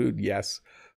bad mood? Yes.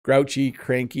 Grouchy,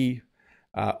 cranky,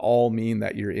 all mean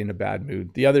that you're in a bad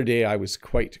mood. The other day I was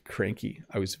quite cranky.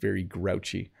 I was very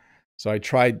grouchy. So I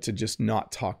tried to just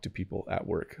not talk to people at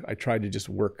work. I tried to just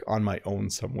work on my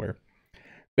own somewhere.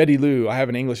 Betty Lou, I have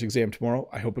an English exam tomorrow.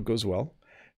 I hope it goes well.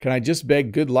 Can I just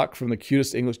beg good luck from the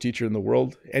cutest English teacher in the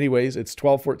world? Anyways, it's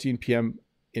 12:14 p.m.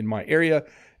 in my area.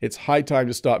 It's high time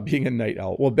to stop being a night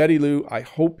owl. Well, Betty Lou, I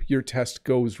hope your test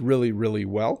goes really, really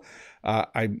well.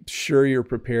 I'm sure you're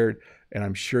prepared, and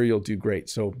I'm sure you'll do great.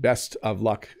 So best of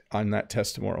luck on that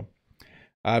test tomorrow.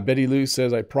 Betty Lou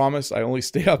says, I promise I only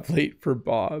stay up late for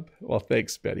Bob. Well,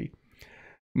 thanks, Betty.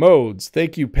 Modes,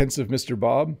 thank you, pensive Mr.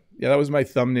 Bob. Yeah, that was my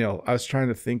thumbnail. I was trying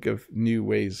to think of new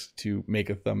ways to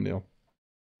make a thumbnail.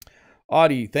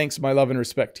 Audie, thanks, my love and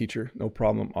respect, teacher. No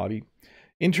problem, Audie.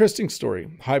 Interesting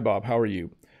story. Hi, Bob. How are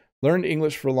you? Learned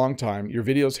English for a long time. Your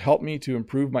videos help me to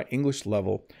improve my English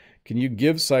level. Can you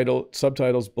give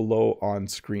subtitles below on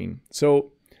screen?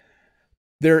 So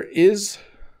there is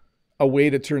a way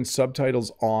to turn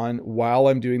subtitles on while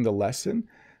I'm doing the lesson,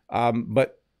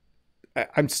 but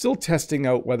I'm still testing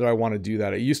out whether I want to do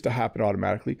that. It used to happen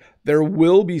automatically. There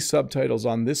will be subtitles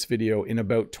on this video in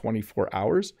about 24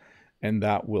 hours, and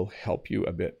that will help you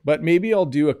a bit. But maybe I'll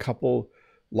do a couple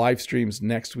live streams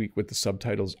next week with the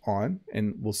subtitles on,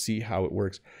 and we'll see how it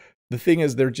works. The thing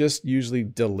is, they're just usually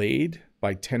delayed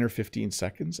by 10 or 15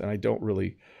 seconds, and I don't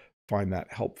really find that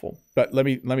helpful. But let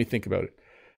me think about it.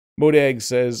 Modag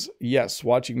says, yes,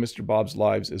 watching Mr. Bob's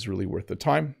lives is really worth the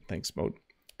time. Thanks, Mode.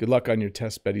 Good luck on your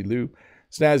test, Betty Lou.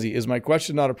 Snazzy, is my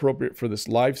question not appropriate for this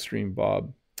live stream,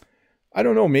 Bob? I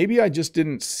don't know. Maybe I just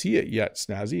didn't see it yet,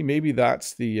 Snazzy. Maybe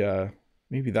that's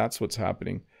maybe that's what's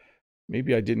happening.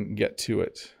 Maybe I didn't get to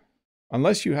it.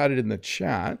 Unless you had it in the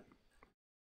chat.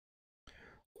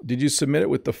 Did you submit it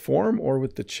with the form or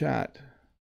with the chat?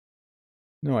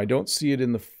 No, I don't see it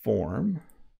in the form.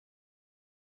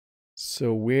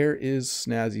 So where is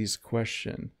Snazzy's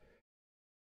question?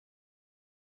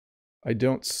 I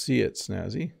don't see it,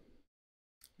 Snazzy.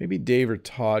 Maybe Dave or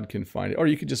Todd can find it. Or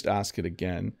you could just ask it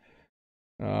again.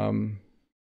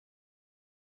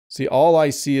 See, all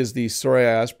I see is the, sorry,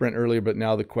 I asked Brent earlier, but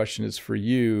now the question is for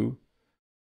you.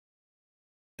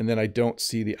 And then I don't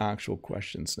see the actual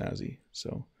question, Snazzy.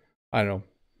 So, I don't know.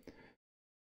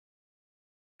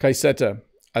 Kaiseta,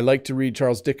 I like to read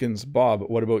Charles Dickens. Bob,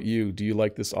 what about you? Do you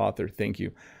like this author? Thank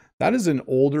you. That is an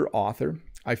older author.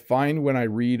 I find when I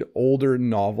read older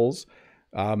novels,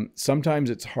 sometimes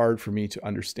it's hard for me to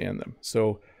understand them.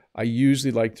 So I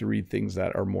usually like to read things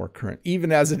that are more current.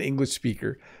 Even as an English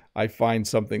speaker, I find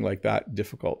something like that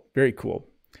difficult. Very cool.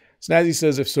 Snazzy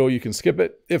says, if so, you can skip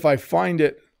it. If I find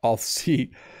it, I'll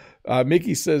see.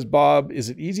 Mickey says, Bob, is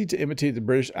it easy to imitate the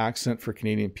British accent for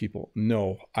Canadian people?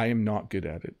 No, I am not good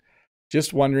at it.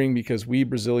 Just wondering, because we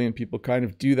Brazilian people kind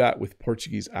of do that with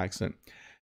Portuguese accent.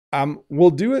 We'll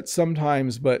do it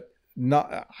sometimes, but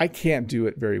not. I can't do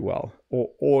it very well.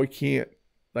 Or I can't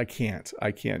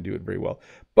do it very well.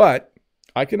 But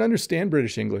I can understand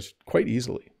British English quite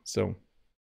easily. So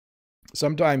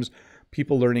sometimes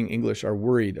people learning English are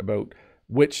worried about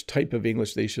which type of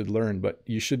English they should learn, but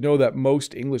you should know that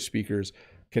most English speakers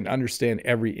can understand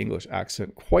every English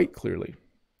accent quite clearly.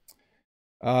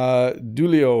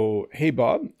 Dulio, hey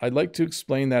Bob, I'd like to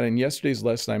explain that in yesterday's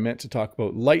lesson I meant to talk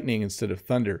about lightning instead of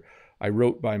thunder. I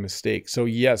wrote by mistake. So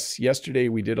yes, yesterday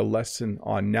we did a lesson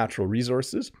on natural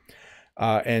resources,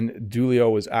 and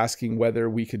Dulio was asking whether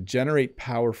we could generate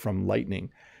power from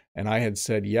lightning. And I had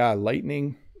said, yeah,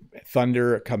 lightning,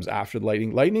 thunder comes after the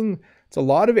lightning. Lightning, it's a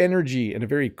lot of energy in a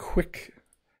very quick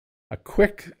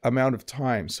amount of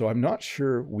time. So I'm not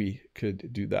sure we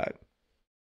could do that.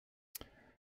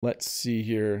 Let's see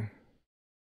here.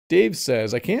 Dave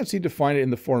says, I can't seem to find it in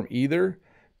the form either.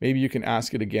 Maybe you can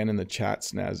ask it again in the chat,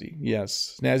 Snazzy.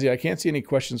 Yes, Snazzy, I can't see any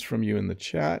questions from you in the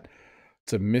chat.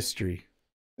 It's a mystery.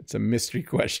 It's a mystery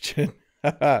question.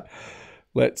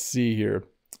 Let's see here.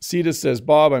 Sita says,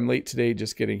 Bob, I'm late today,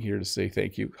 just getting here to say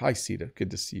thank you. Hi, Sita. Good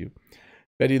to see you.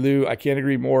 Betty Lou, I can't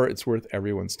agree more. It's worth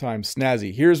everyone's time.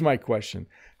 Snazzy, here's my question.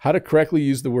 How to correctly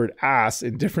use the word ass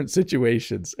in different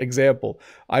situations. Example,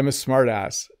 I'm a smart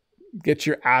ass. Get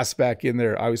your ass back in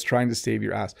there. I was trying to save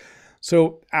your ass.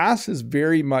 So ass is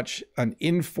very much an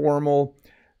informal,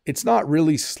 it's not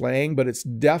really slang, but it's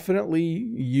definitely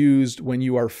used when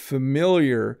you are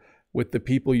familiar with the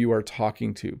people you are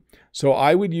talking to. So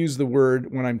I would use the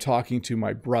word when I'm talking to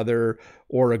my brother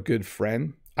or a good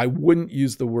friend. I wouldn't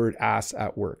use the word ass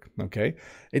at work, okay?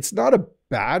 It's not a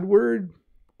bad word,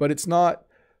 but it's not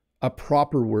a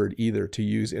proper word either to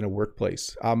use in a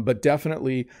workplace. But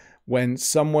definitely when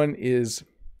someone is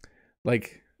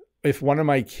like, if one of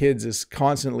my kids is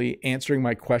constantly answering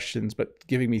my questions but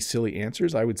giving me silly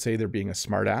answers, I would say they're being a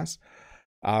smartass.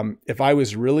 If I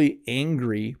was really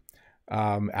angry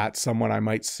at someone, I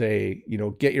might say, you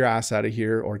know, get your ass out of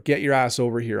here, or get your ass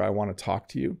over here. I want to talk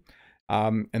to you.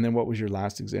 And then what was your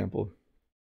last example?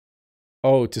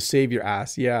 Oh, to save your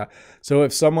ass. Yeah. So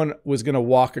if someone was going to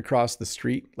walk across the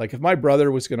street, like if my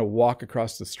brother was going to walk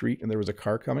across the street and there was a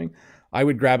car coming, I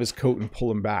would grab his coat and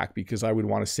pull him back because I would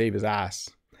want to save his ass.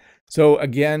 So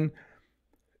again,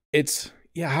 it's,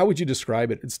 yeah, how would you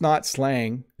describe it? It's not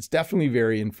slang. It's definitely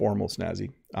very informal,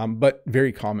 snazzy, but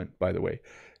very common, by the way.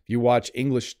 If you watch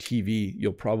English TV,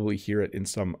 you'll probably hear it in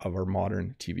some of our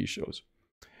modern TV shows.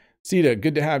 Sita,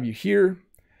 good to have you here.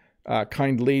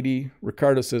 Kind lady.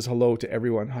 Ricardo says hello to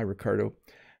everyone. Hi, Ricardo.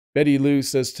 Betty Lou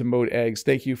says to Mode Eggs,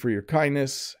 thank you for your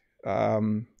kindness.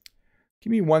 Give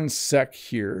me 1 sec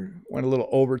here. Went a little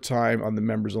overtime on the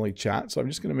members only chat. So I'm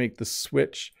just going to make the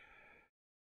switch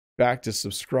back to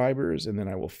subscribers, and then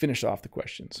I will finish off the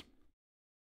questions.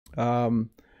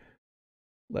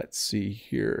 Let's see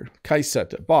here.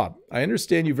 Kaiseta. Bob, I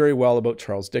understand you very well about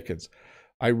Charles Dickens.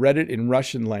 I read it in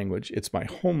Russian language. It's my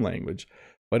home language,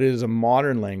 but it is a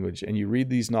modern language, and you read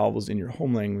these novels in your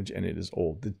home language, and it is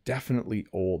old. It's definitely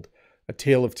old. A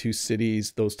Tale of Two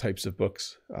Cities, those types of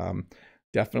books,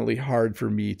 definitely hard for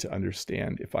me to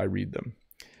understand if I read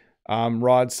them.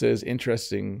 Rod says,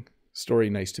 interesting story.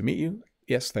 Nice to meet you.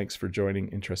 Yes, thanks for joining.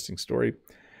 Interesting story.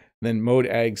 Then Mode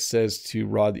Ag says to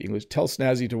Rod the English, tell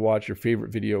Snazzy to watch your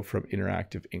favorite video from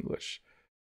Interactive English.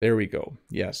 There we go.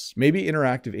 Yes, maybe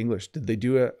Interactive English. Did they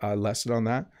do a lesson on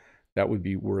that? That would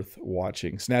be worth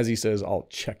watching. Snazzy says, I'll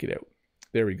check it out.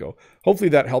 There we go. Hopefully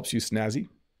that helps you, Snazzy.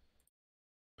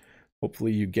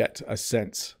 Hopefully you get a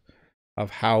sense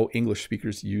of how English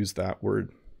speakers use that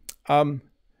word.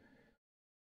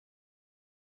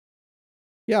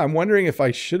 Yeah, I'm wondering if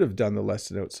I should have done the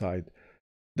lesson outside.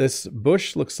 This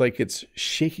bush looks like it's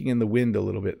shaking in the wind a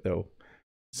little bit though.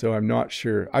 So I'm not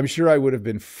sure. I'm sure I would have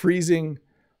been freezing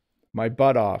my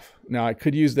butt off. Now I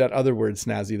could use that other word,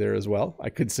 snazzy, there as well. I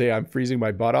could say I'm freezing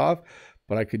my butt off,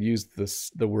 but I could use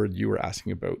the word you were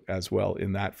asking about as well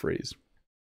in that phrase.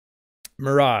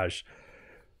 Mirage,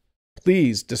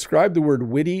 please describe the word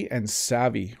witty and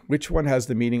savvy. Which one has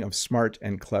the meaning of smart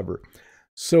and clever?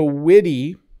 So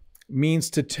witty means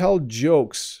to tell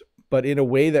jokes, but in a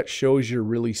way that shows you're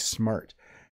really smart.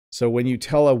 So when you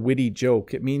tell a witty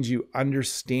joke, it means you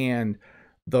understand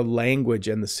the language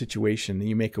and the situation, and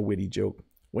you make a witty joke.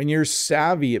 When you're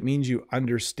savvy, it means you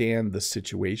understand the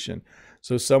situation.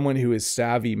 So someone who is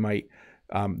savvy might,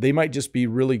 they might just be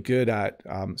really good at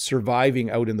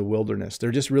surviving out in the wilderness.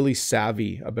 They're just really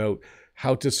savvy about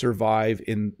how to survive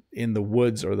in the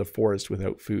woods or the forest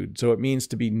without food. So it means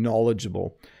to be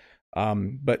knowledgeable.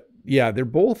 But yeah, they're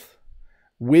both.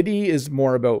 Witty is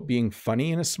more about being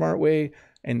funny in a smart way,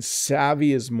 and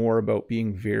savvy is more about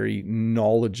being very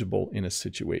knowledgeable in a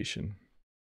situation.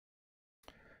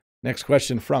 Next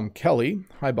question from Kelly.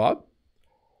 Hi, Bob.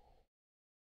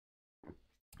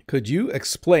 Could you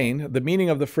explain the meaning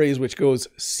of the phrase which goes,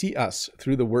 see us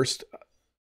through the worst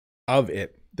of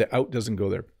it? The out doesn't go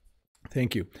there.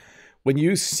 Thank you. When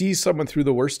you see someone through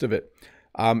the worst of it,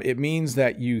 it means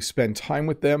that you spend time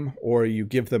with them or you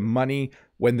give them money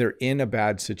when they're in a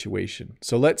bad situation.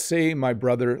 So let's say my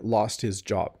brother lost his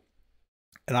job.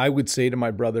 And I would say to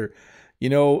my brother, you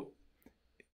know,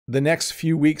 the next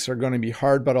few weeks are going to be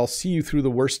hard, but I'll see you through the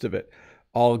worst of it.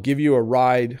 I'll give you a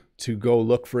ride to go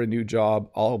look for a new job.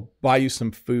 I'll buy you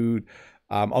some food.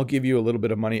 I'll give you a little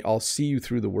bit of money. I'll see you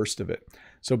through the worst of it.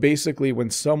 So basically, when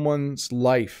someone's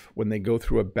life, when they go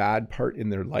through a bad part in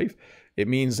their life, it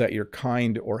means that you're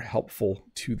kind or helpful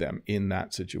to them in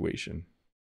that situation.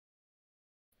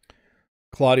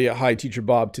 Claudia, hi, Teacher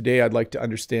Bob. Today, I'd like to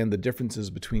understand the differences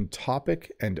between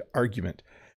topic and argument.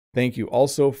 Thank you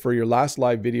also for your last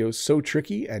live video. So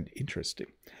tricky and interesting.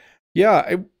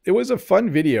 Yeah, it was a fun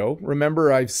video.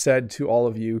 Remember, I've said to all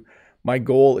of you, my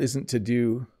goal isn't to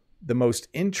do the most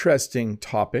interesting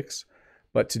topics,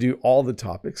 but to do all the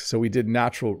topics. So we did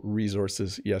natural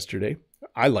resources yesterday.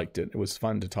 I liked it. It was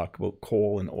fun to talk about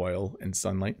coal and oil and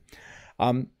sunlight.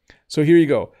 So here you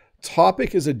go.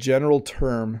 Topic is a general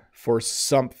term for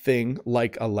something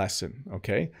like a lesson,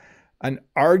 okay? An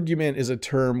argument is a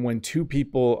term when two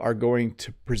people are going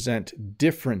to present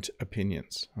different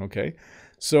opinions, okay?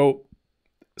 So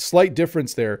slight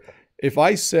difference there. If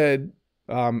I said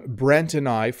Brent and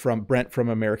I, Brent from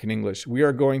American English, we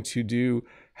are going to do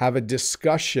have a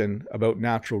discussion about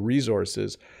natural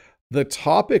resources. The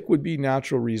topic would be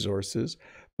natural resources,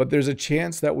 but there's a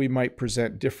chance that we might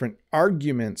present different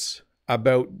arguments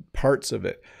about parts of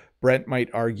it. Brent might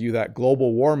argue that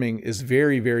global warming is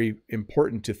very, very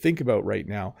important to think about right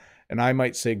now. And I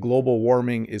might say global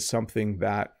warming is something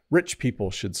that rich people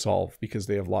should solve because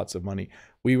they have lots of money.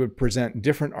 We would present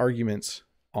different arguments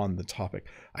on the topic.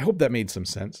 I hope that made some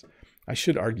sense. I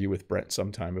should argue with Brent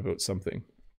sometime about something.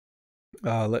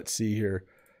 Let's see here.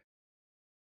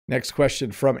 Next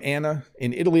question from Anna.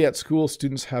 In Italy at school,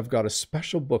 students have got a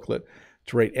special booklet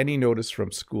to write any notice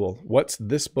from school. What's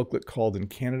this booklet called in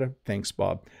Canada? Thanks,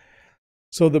 Bob.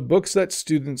 So the books that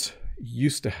students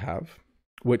used to have,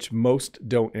 which most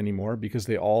don't anymore because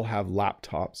they all have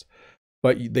laptops,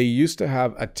 but they used to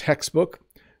have a textbook,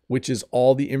 which is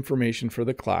all the information for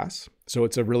the class. So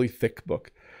it's a really thick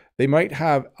book. They might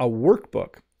have a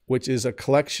workbook, which is a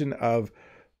collection of,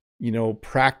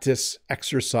 practice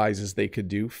exercises they could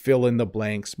do, fill in the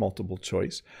blanks, multiple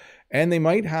choice. And they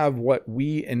might have what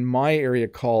we in my area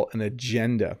call an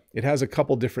agenda. It has a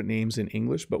couple different names in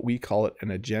English, but we call it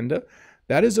an agenda.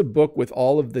 That is a book with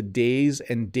all of the days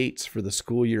and dates for the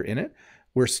school year in it,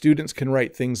 where students can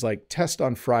write things like test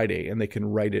on Friday, and they can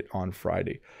write it on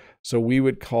Friday. So we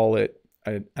would call it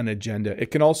an agenda.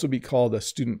 It can also be called a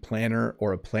student planner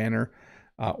or a planner,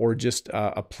 or just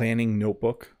a planning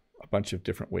notebook, a bunch of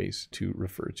different ways to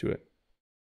refer to it.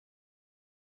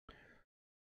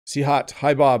 Sihat,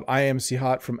 hi Bob, I am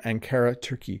Sihat from Ankara,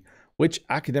 Turkey. Which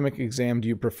academic exam do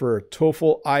you prefer?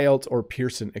 TOEFL, IELTS, or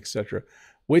Pearson, etc.?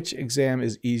 Which exam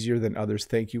is easier than others?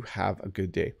 Thank you. Have a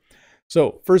good day.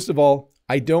 So first of all,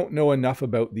 I don't know enough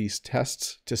about these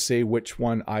tests to say which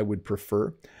one I would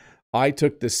prefer. I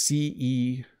took the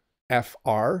CEFR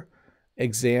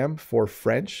exam for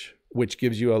French, which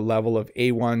gives you a level of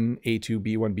A1, A2,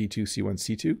 B1, B2, C1,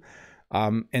 C2.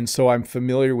 And so I'm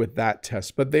familiar with that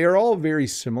test, but they are all very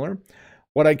similar.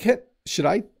 What I get, should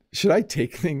I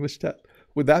take the English test?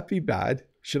 Would that be bad?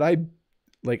 Should I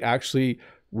actually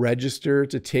register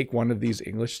to take one of these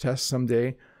English tests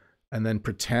someday and then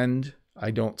pretend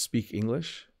I don't speak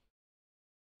English?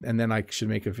 And then I should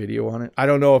make a video on it. I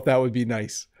don't know if that would be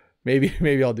nice.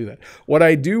 Maybe I'll do that. What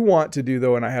I do want to do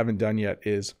though, and I haven't done yet,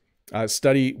 is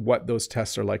study what those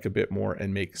tests are like a bit more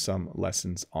and make some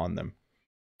lessons on them.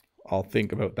 I'll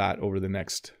think about that over the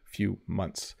next few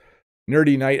months.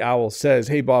 Nerdy Night Owl says,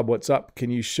 hey Bob, what's up?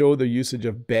 Can you show the usage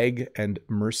of beg and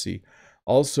mercy?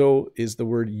 Also, is the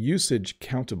word usage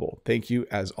countable? Thank you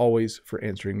as always for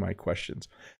answering my questions.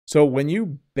 So when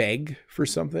you beg for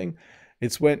something,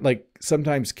 it's when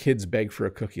sometimes kids beg for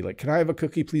a cookie. Like, can I have a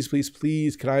cookie, please, please,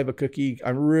 please? Can I have a cookie?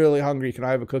 I'm really hungry. Can I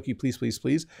have a cookie, please, please,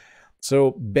 please?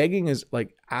 So begging is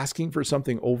like asking for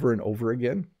something over and over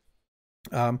again.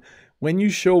 When you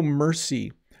show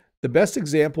mercy, the best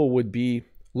example would be,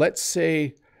 let's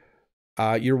say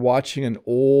you're watching an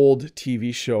old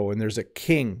TV show and there's a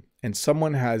king and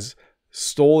someone has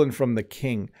stolen from the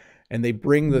king and they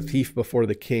bring the thief before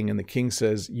the king and the king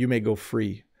says, you may go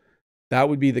free. That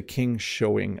would be the king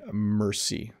showing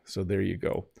mercy. So there you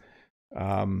go.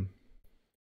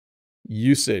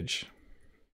 Usage.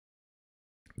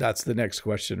 That's the next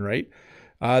question, right?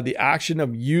 The action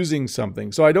of using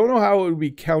something. So I don't know how it would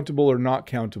be countable or not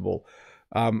countable.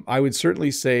 I would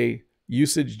certainly say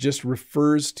usage just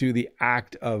refers to the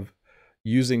act of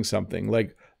using something.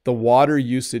 Like the water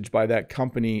usage by that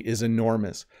company is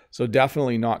enormous. So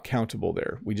definitely not countable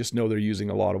there. We just know they're using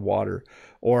a lot of water.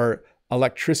 Or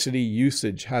electricity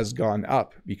usage has gone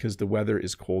up because the weather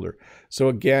is colder. So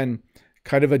again,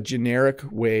 kind of a generic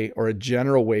way or a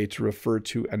general way to refer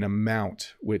to an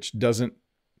amount, which doesn't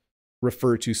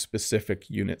refer to specific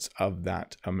units of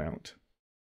that amount.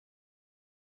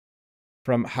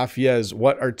 From Hafiez,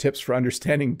 what are tips for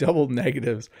understanding double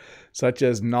negatives, such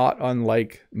as not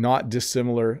unlike, not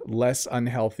dissimilar, less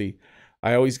unhealthy?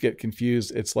 I always get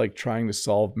confused. It's like trying to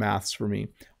solve maths for me.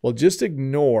 Well, just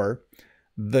ignore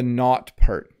the not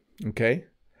part, okay?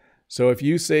 So if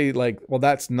you say well,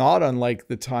 that's not unlike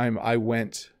the time I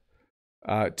went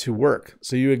to work.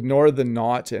 So you ignore the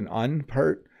not and un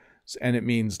part, and it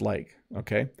means like,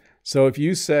 okay? So if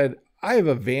you said, I have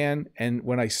a van, and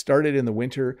when I started in the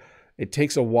winter, it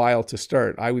takes a while to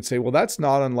start. I would say, well, that's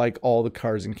not unlike all the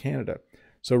cars in Canada.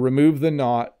 So remove the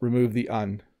not, remove the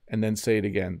un, and then say it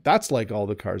again. That's like all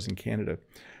the cars in Canada.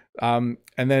 And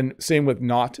then same with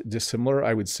not dissimilar,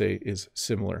 I would say is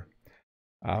similar.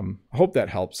 I hope that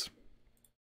helps.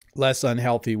 Less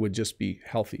unhealthy would just be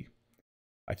healthy.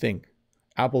 I think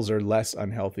apples are less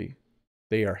unhealthy.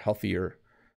 They are healthier.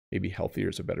 Maybe healthier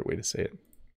is a better way to say it.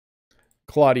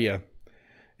 Claudia,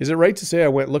 Is it right to say I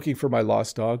went looking for my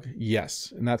lost dog?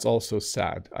 Yes, and that's also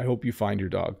sad. I hope you find your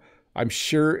dog. I'm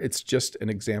sure it's just an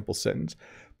example sentence.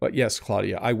 But yes,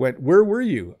 Claudia, where were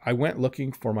you? I went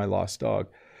looking for my lost dog.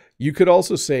 You could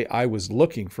also say I was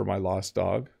looking for my lost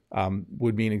dog,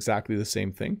 would mean exactly the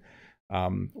same thing.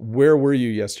 Where were you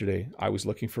yesterday? I was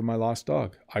looking for my lost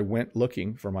dog. I went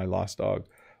looking for my lost dog.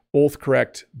 Both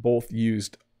correct, both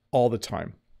used all the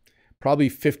time.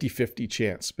 Probably 50-50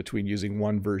 chance between using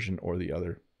one version or the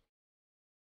other.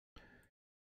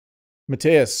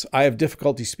 Mateus, I have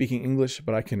difficulty speaking English,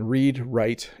 but I can read,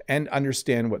 write, and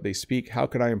understand what they speak. How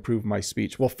can I improve my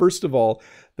speech? Well, first of all,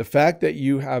 the fact that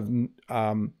you have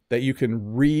that you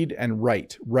can read and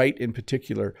write in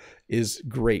particular, is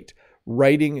great.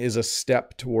 Writing is a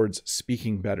step towards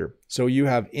speaking better. So you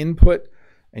have input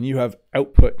and you have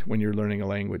output when you're learning a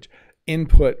language.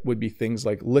 Input would be things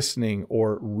like listening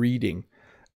or reading.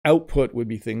 Output would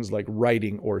be things like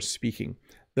writing or speaking.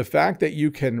 The fact that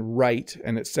you can write,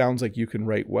 and it sounds like you can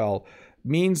write well,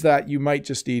 means that you might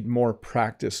just need more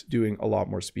practice doing a lot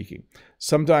more speaking.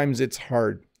 Sometimes it's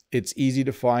hard. It's easy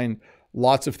to find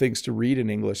lots of things to read in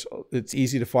English. It's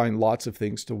easy to find lots of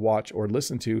things to watch or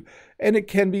listen to, and it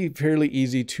can be fairly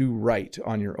easy to write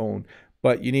on your own,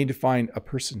 but you need to find a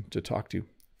person to talk to.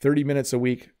 30 minutes a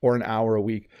week or an hour a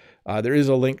week. There is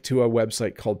a link to a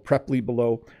website called Preply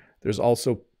below. There's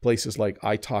also places like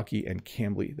italki and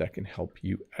Cambly that can help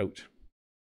you out.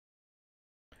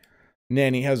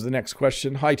 Nanny has the next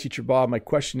question. Hi, Teacher Bob. My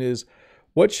question is,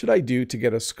 what should I do to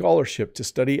get a scholarship to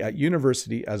study at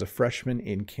university as a freshman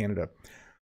in Canada?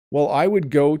 Well, I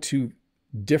would go to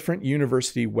different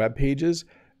university web pages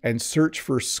and search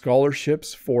for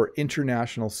scholarships for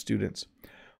international students.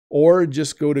 Or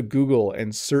just go to Google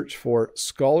and search for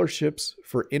scholarships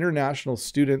for international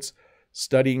students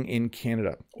studying in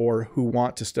Canada or who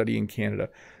want to study in Canada,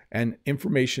 and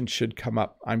information should come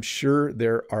up. I'm sure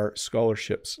there are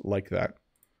scholarships like that.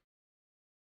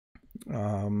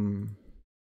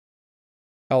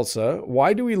 Elsa,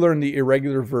 why do we learn the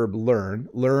irregular verb learn?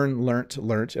 Learn,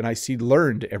 learnt, and I see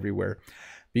learned everywhere.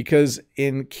 Because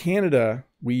in Canada,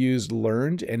 we use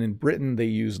learned, and in Britain, they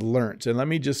use learnt. And let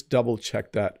me just double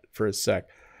check that for a sec.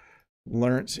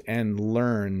 Learnt and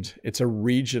learned, it's a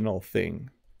regional thing.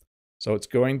 So it's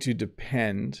going to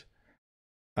depend.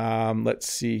 Let's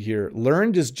see here.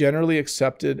 Learned is generally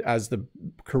accepted as the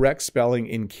correct spelling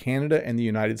in Canada and the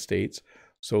United States.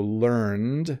 So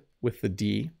learned with the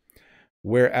D.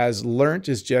 Whereas learnt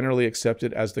is generally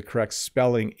accepted as the correct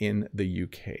spelling in the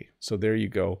UK. So there you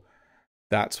go.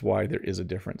 That's why there is a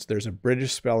difference. There's a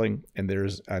British spelling and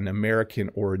there's an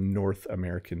American or North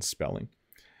American spelling.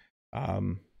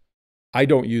 I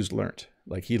don't use learnt.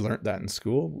 Like he learned that in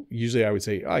school. Usually I would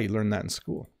say, he learned that in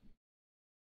school.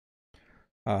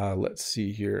 Let's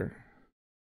see here.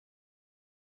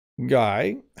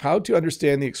 Guy, how to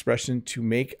understand the expression to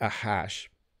make a hash?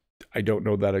 I don't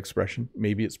know that expression.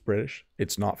 Maybe it's British.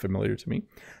 It's not familiar to me.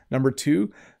 Number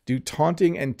 2, do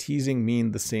taunting and teasing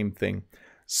mean the same thing?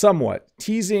 Somewhat.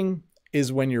 Teasing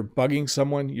is when you're bugging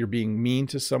someone, you're being mean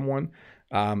to someone,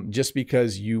 just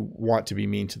because you want to be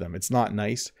mean to them. It's not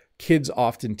nice. Kids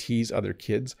often tease other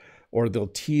kids, or they'll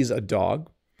tease a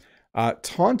dog.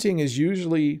 Taunting is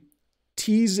usually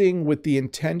teasing with the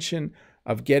intention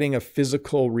of getting a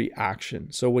physical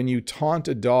reaction. So when you taunt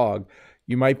a dog,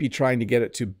 you might be trying to get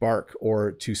it to bark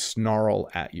or to snarl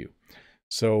at you.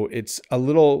 So it's a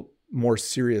little more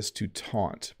serious to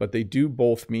taunt, but they do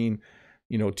both mean,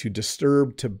 to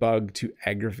disturb, to bug, to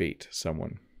aggravate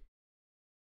someone.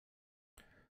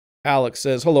 Alex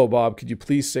says, hello, Bob. Could you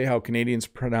please say how Canadians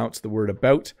pronounce the word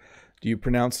about? Do you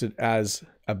pronounce it as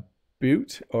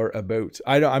about or about?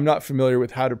 I'm not familiar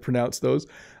with how to pronounce those.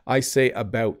 I say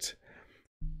about.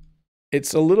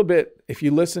 It's a little bit, if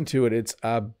you listen to it, it's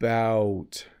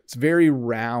about. It's very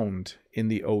round in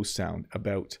the O sound,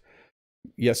 about.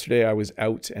 Yesterday, I was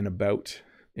out and about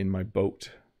in my boat.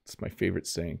 It's my favorite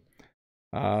saying.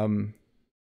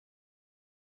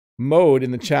 Mode in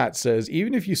the chat says,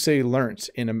 even if you say learnt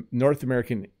in a North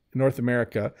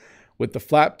America with the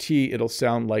flap T, it'll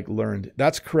sound like learned.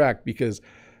 That's correct, because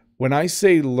when I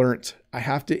say learnt, I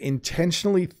have to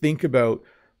intentionally think about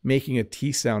making a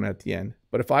T sound at the end.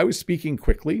 But if I was speaking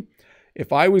quickly,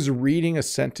 if I was reading a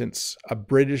sentence, a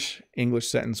British English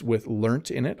sentence with learnt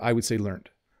in it, I would say learned.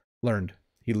 Learned.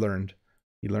 He learned.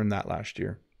 He learned that last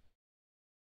year.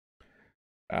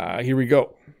 Here we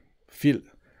go. Phil.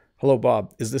 Hello,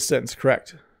 Bob. Is this sentence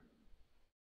correct?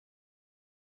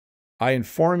 I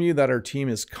inform you that our team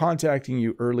is contacting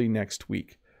you early next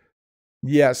week.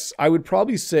 Yes, I would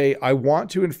probably say I want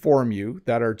to inform you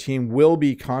that our team will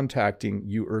be contacting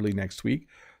you early next week.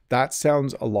 That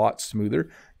sounds a lot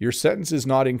smoother. Your sentence is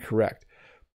not incorrect.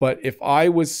 But if I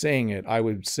was saying it, I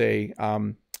would say,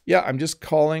 yeah, I'm just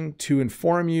calling to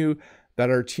inform you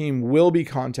that our team will be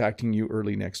contacting you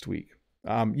early next week.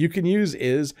 You can use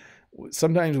is.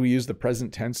 Sometimes we use the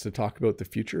present tense to talk about the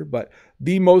future, but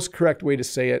the most correct way to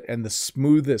say it and the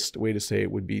smoothest way to say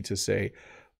it would be to say,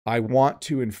 I want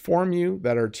to inform you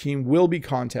that our team will be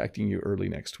contacting you early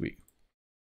next week.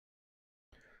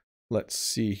 Let's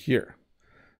see here.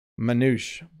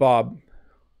 Manoush, Bob.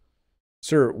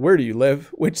 Sir, where do you live?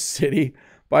 Which city?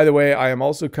 By the way, I am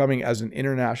also coming as an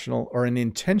international or an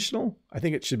intentional, I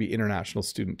think it should be international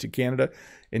student to Canada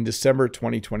in December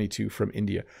 2022 from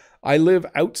India. I live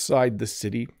outside the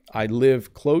city. I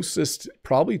live closest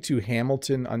probably to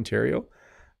Hamilton, Ontario,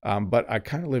 but I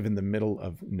kind of live in the middle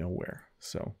of nowhere.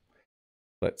 So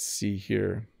let's see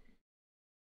here.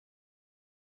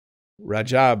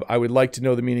 Rajab, I would like to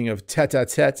know the meaning of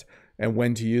tete-a-tete and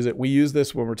when to use it. We use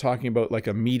this when we're talking about like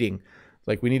a meeting.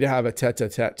 Like we need to have a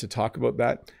tete-a-tete to talk about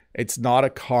that. It's not a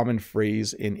common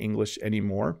phrase in English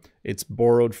anymore. It's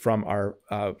borrowed from our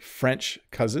French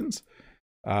cousins.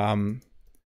 I'm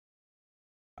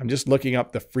just looking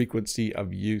up the frequency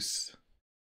of use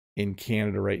in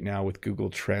Canada right now with Google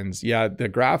Trends. Yeah, the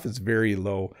graph is very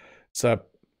low.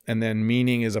 And then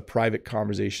meaning is a private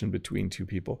conversation between two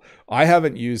people. I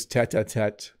haven't used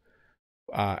tete-a-tete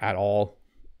at all,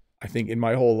 I think, in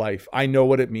my whole life. I know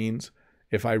what it means.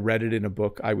 If I read it in a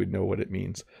book, I would know what it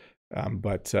means.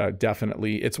 But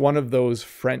definitely, it's one of those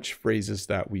French phrases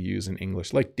that we use in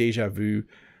English, like déjà vu,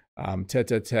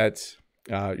 tête-à-tête,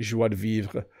 joie de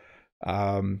vivre.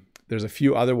 There's a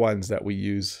few other ones that we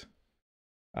use.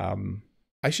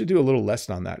 I should do a little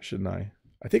lesson on that, shouldn't I?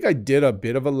 I think I did a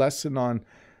bit of a lesson on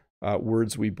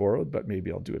words we borrowed, but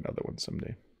maybe I'll do another one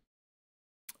someday.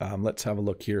 Let's have a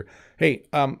look here. Hey,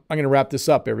 I'm going to wrap this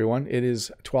up, everyone. It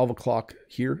is 12 o'clock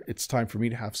here. It's time for me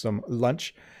to have some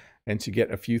lunch and to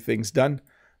get a few things done.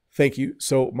 Thank you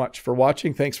so much for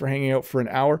watching. Thanks for hanging out for an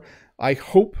hour. I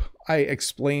hope I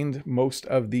explained most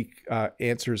of the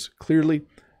answers clearly.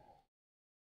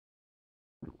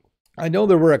 I know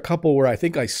there were a couple where I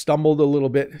think I stumbled a little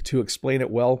bit to explain it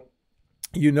well.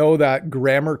 You know that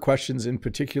grammar questions in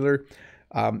particular,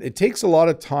 it takes a lot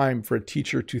of time for a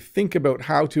teacher to think about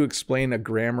how to explain a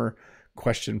grammar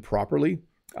question properly.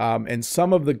 And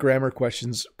some of the grammar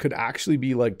questions could actually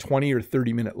be like 20 or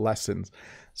 30-minute lessons.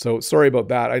 So sorry about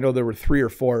that. I know there were 3 or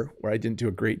 4 where I didn't do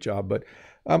a great job, but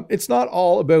it's not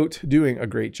all about doing a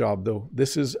great job, though.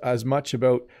 This is as much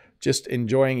about just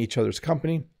enjoying each other's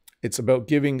company. It's about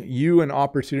giving you an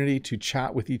opportunity to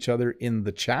chat with each other in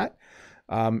the chat.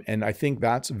 And I think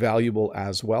that's valuable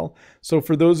as well. So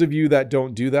for those of you that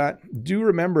don't do that, do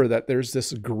remember that there's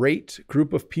this great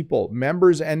group of people,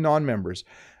 members and non-members,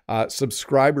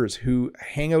 subscribers who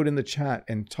hang out in the chat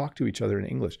and talk to each other in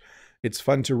English. It's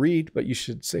fun to read, but you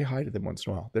should say hi to them once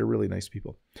in a while. They're really nice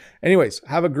people. Anyways,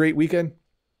 have a great weekend.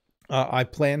 I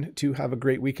plan to have a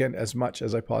great weekend as much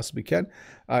as I possibly can.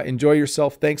 Enjoy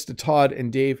yourself. Thanks to Todd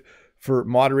and Dave for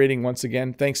moderating once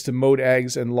again. Thanks to Mode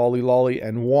Eggs and Lolly Lolly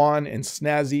and Juan and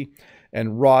Snazzy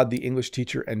and Rod, the English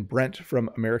teacher, and Brent from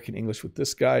American English with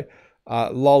this guy.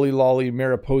 Lolly Lolly,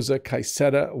 Mariposa,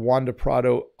 Kaiseta, Wanda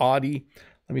Prado, Audie.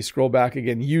 Let me scroll back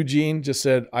again. Eugene just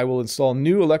said, I will install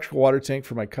new electrical water tank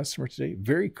for my customer today.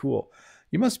 Very cool.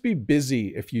 You must be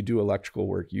busy if you do electrical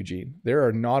work, Eugene. There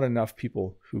are not enough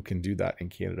people who can do that in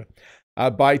Canada.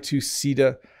 Bye to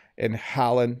Sita and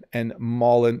Hallen and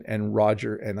Mullen and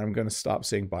Roger. And I'm going to stop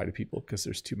saying bye to people because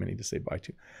there's too many to say bye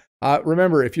to.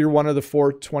 Remember, if you're one of the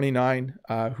 429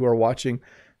 who are watching,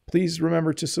 please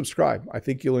remember to subscribe. I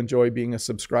think you'll enjoy being a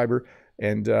subscriber.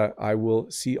 And I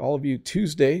will see all of you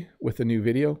Tuesday with a new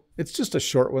video. It's just a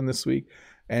short one this week.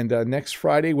 And next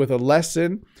Friday with a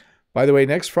lesson. By the way,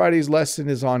 next Friday's lesson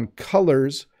is on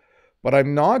colors, but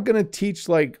I'm not going to teach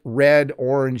like red,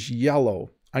 orange, yellow.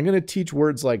 I'm going to teach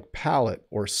words like palette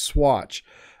or swatch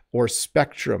or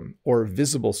spectrum or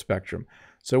visible spectrum.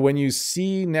 So when you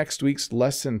see next week's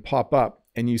lesson pop up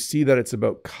and you see that it's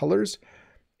about colors,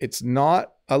 it's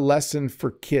not a lesson for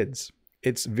kids.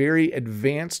 It's very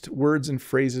advanced words and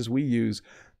phrases we use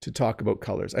to talk about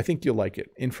colors. I think you'll like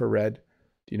it. Infrared.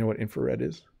 Do you know what infrared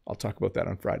is? I'll talk about that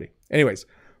on Friday. Anyways,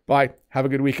 bye. Have a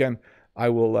good weekend. I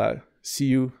will see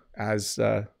you as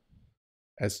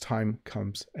time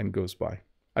comes and goes by.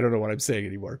 I don't know what I'm saying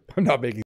anymore. I'm not making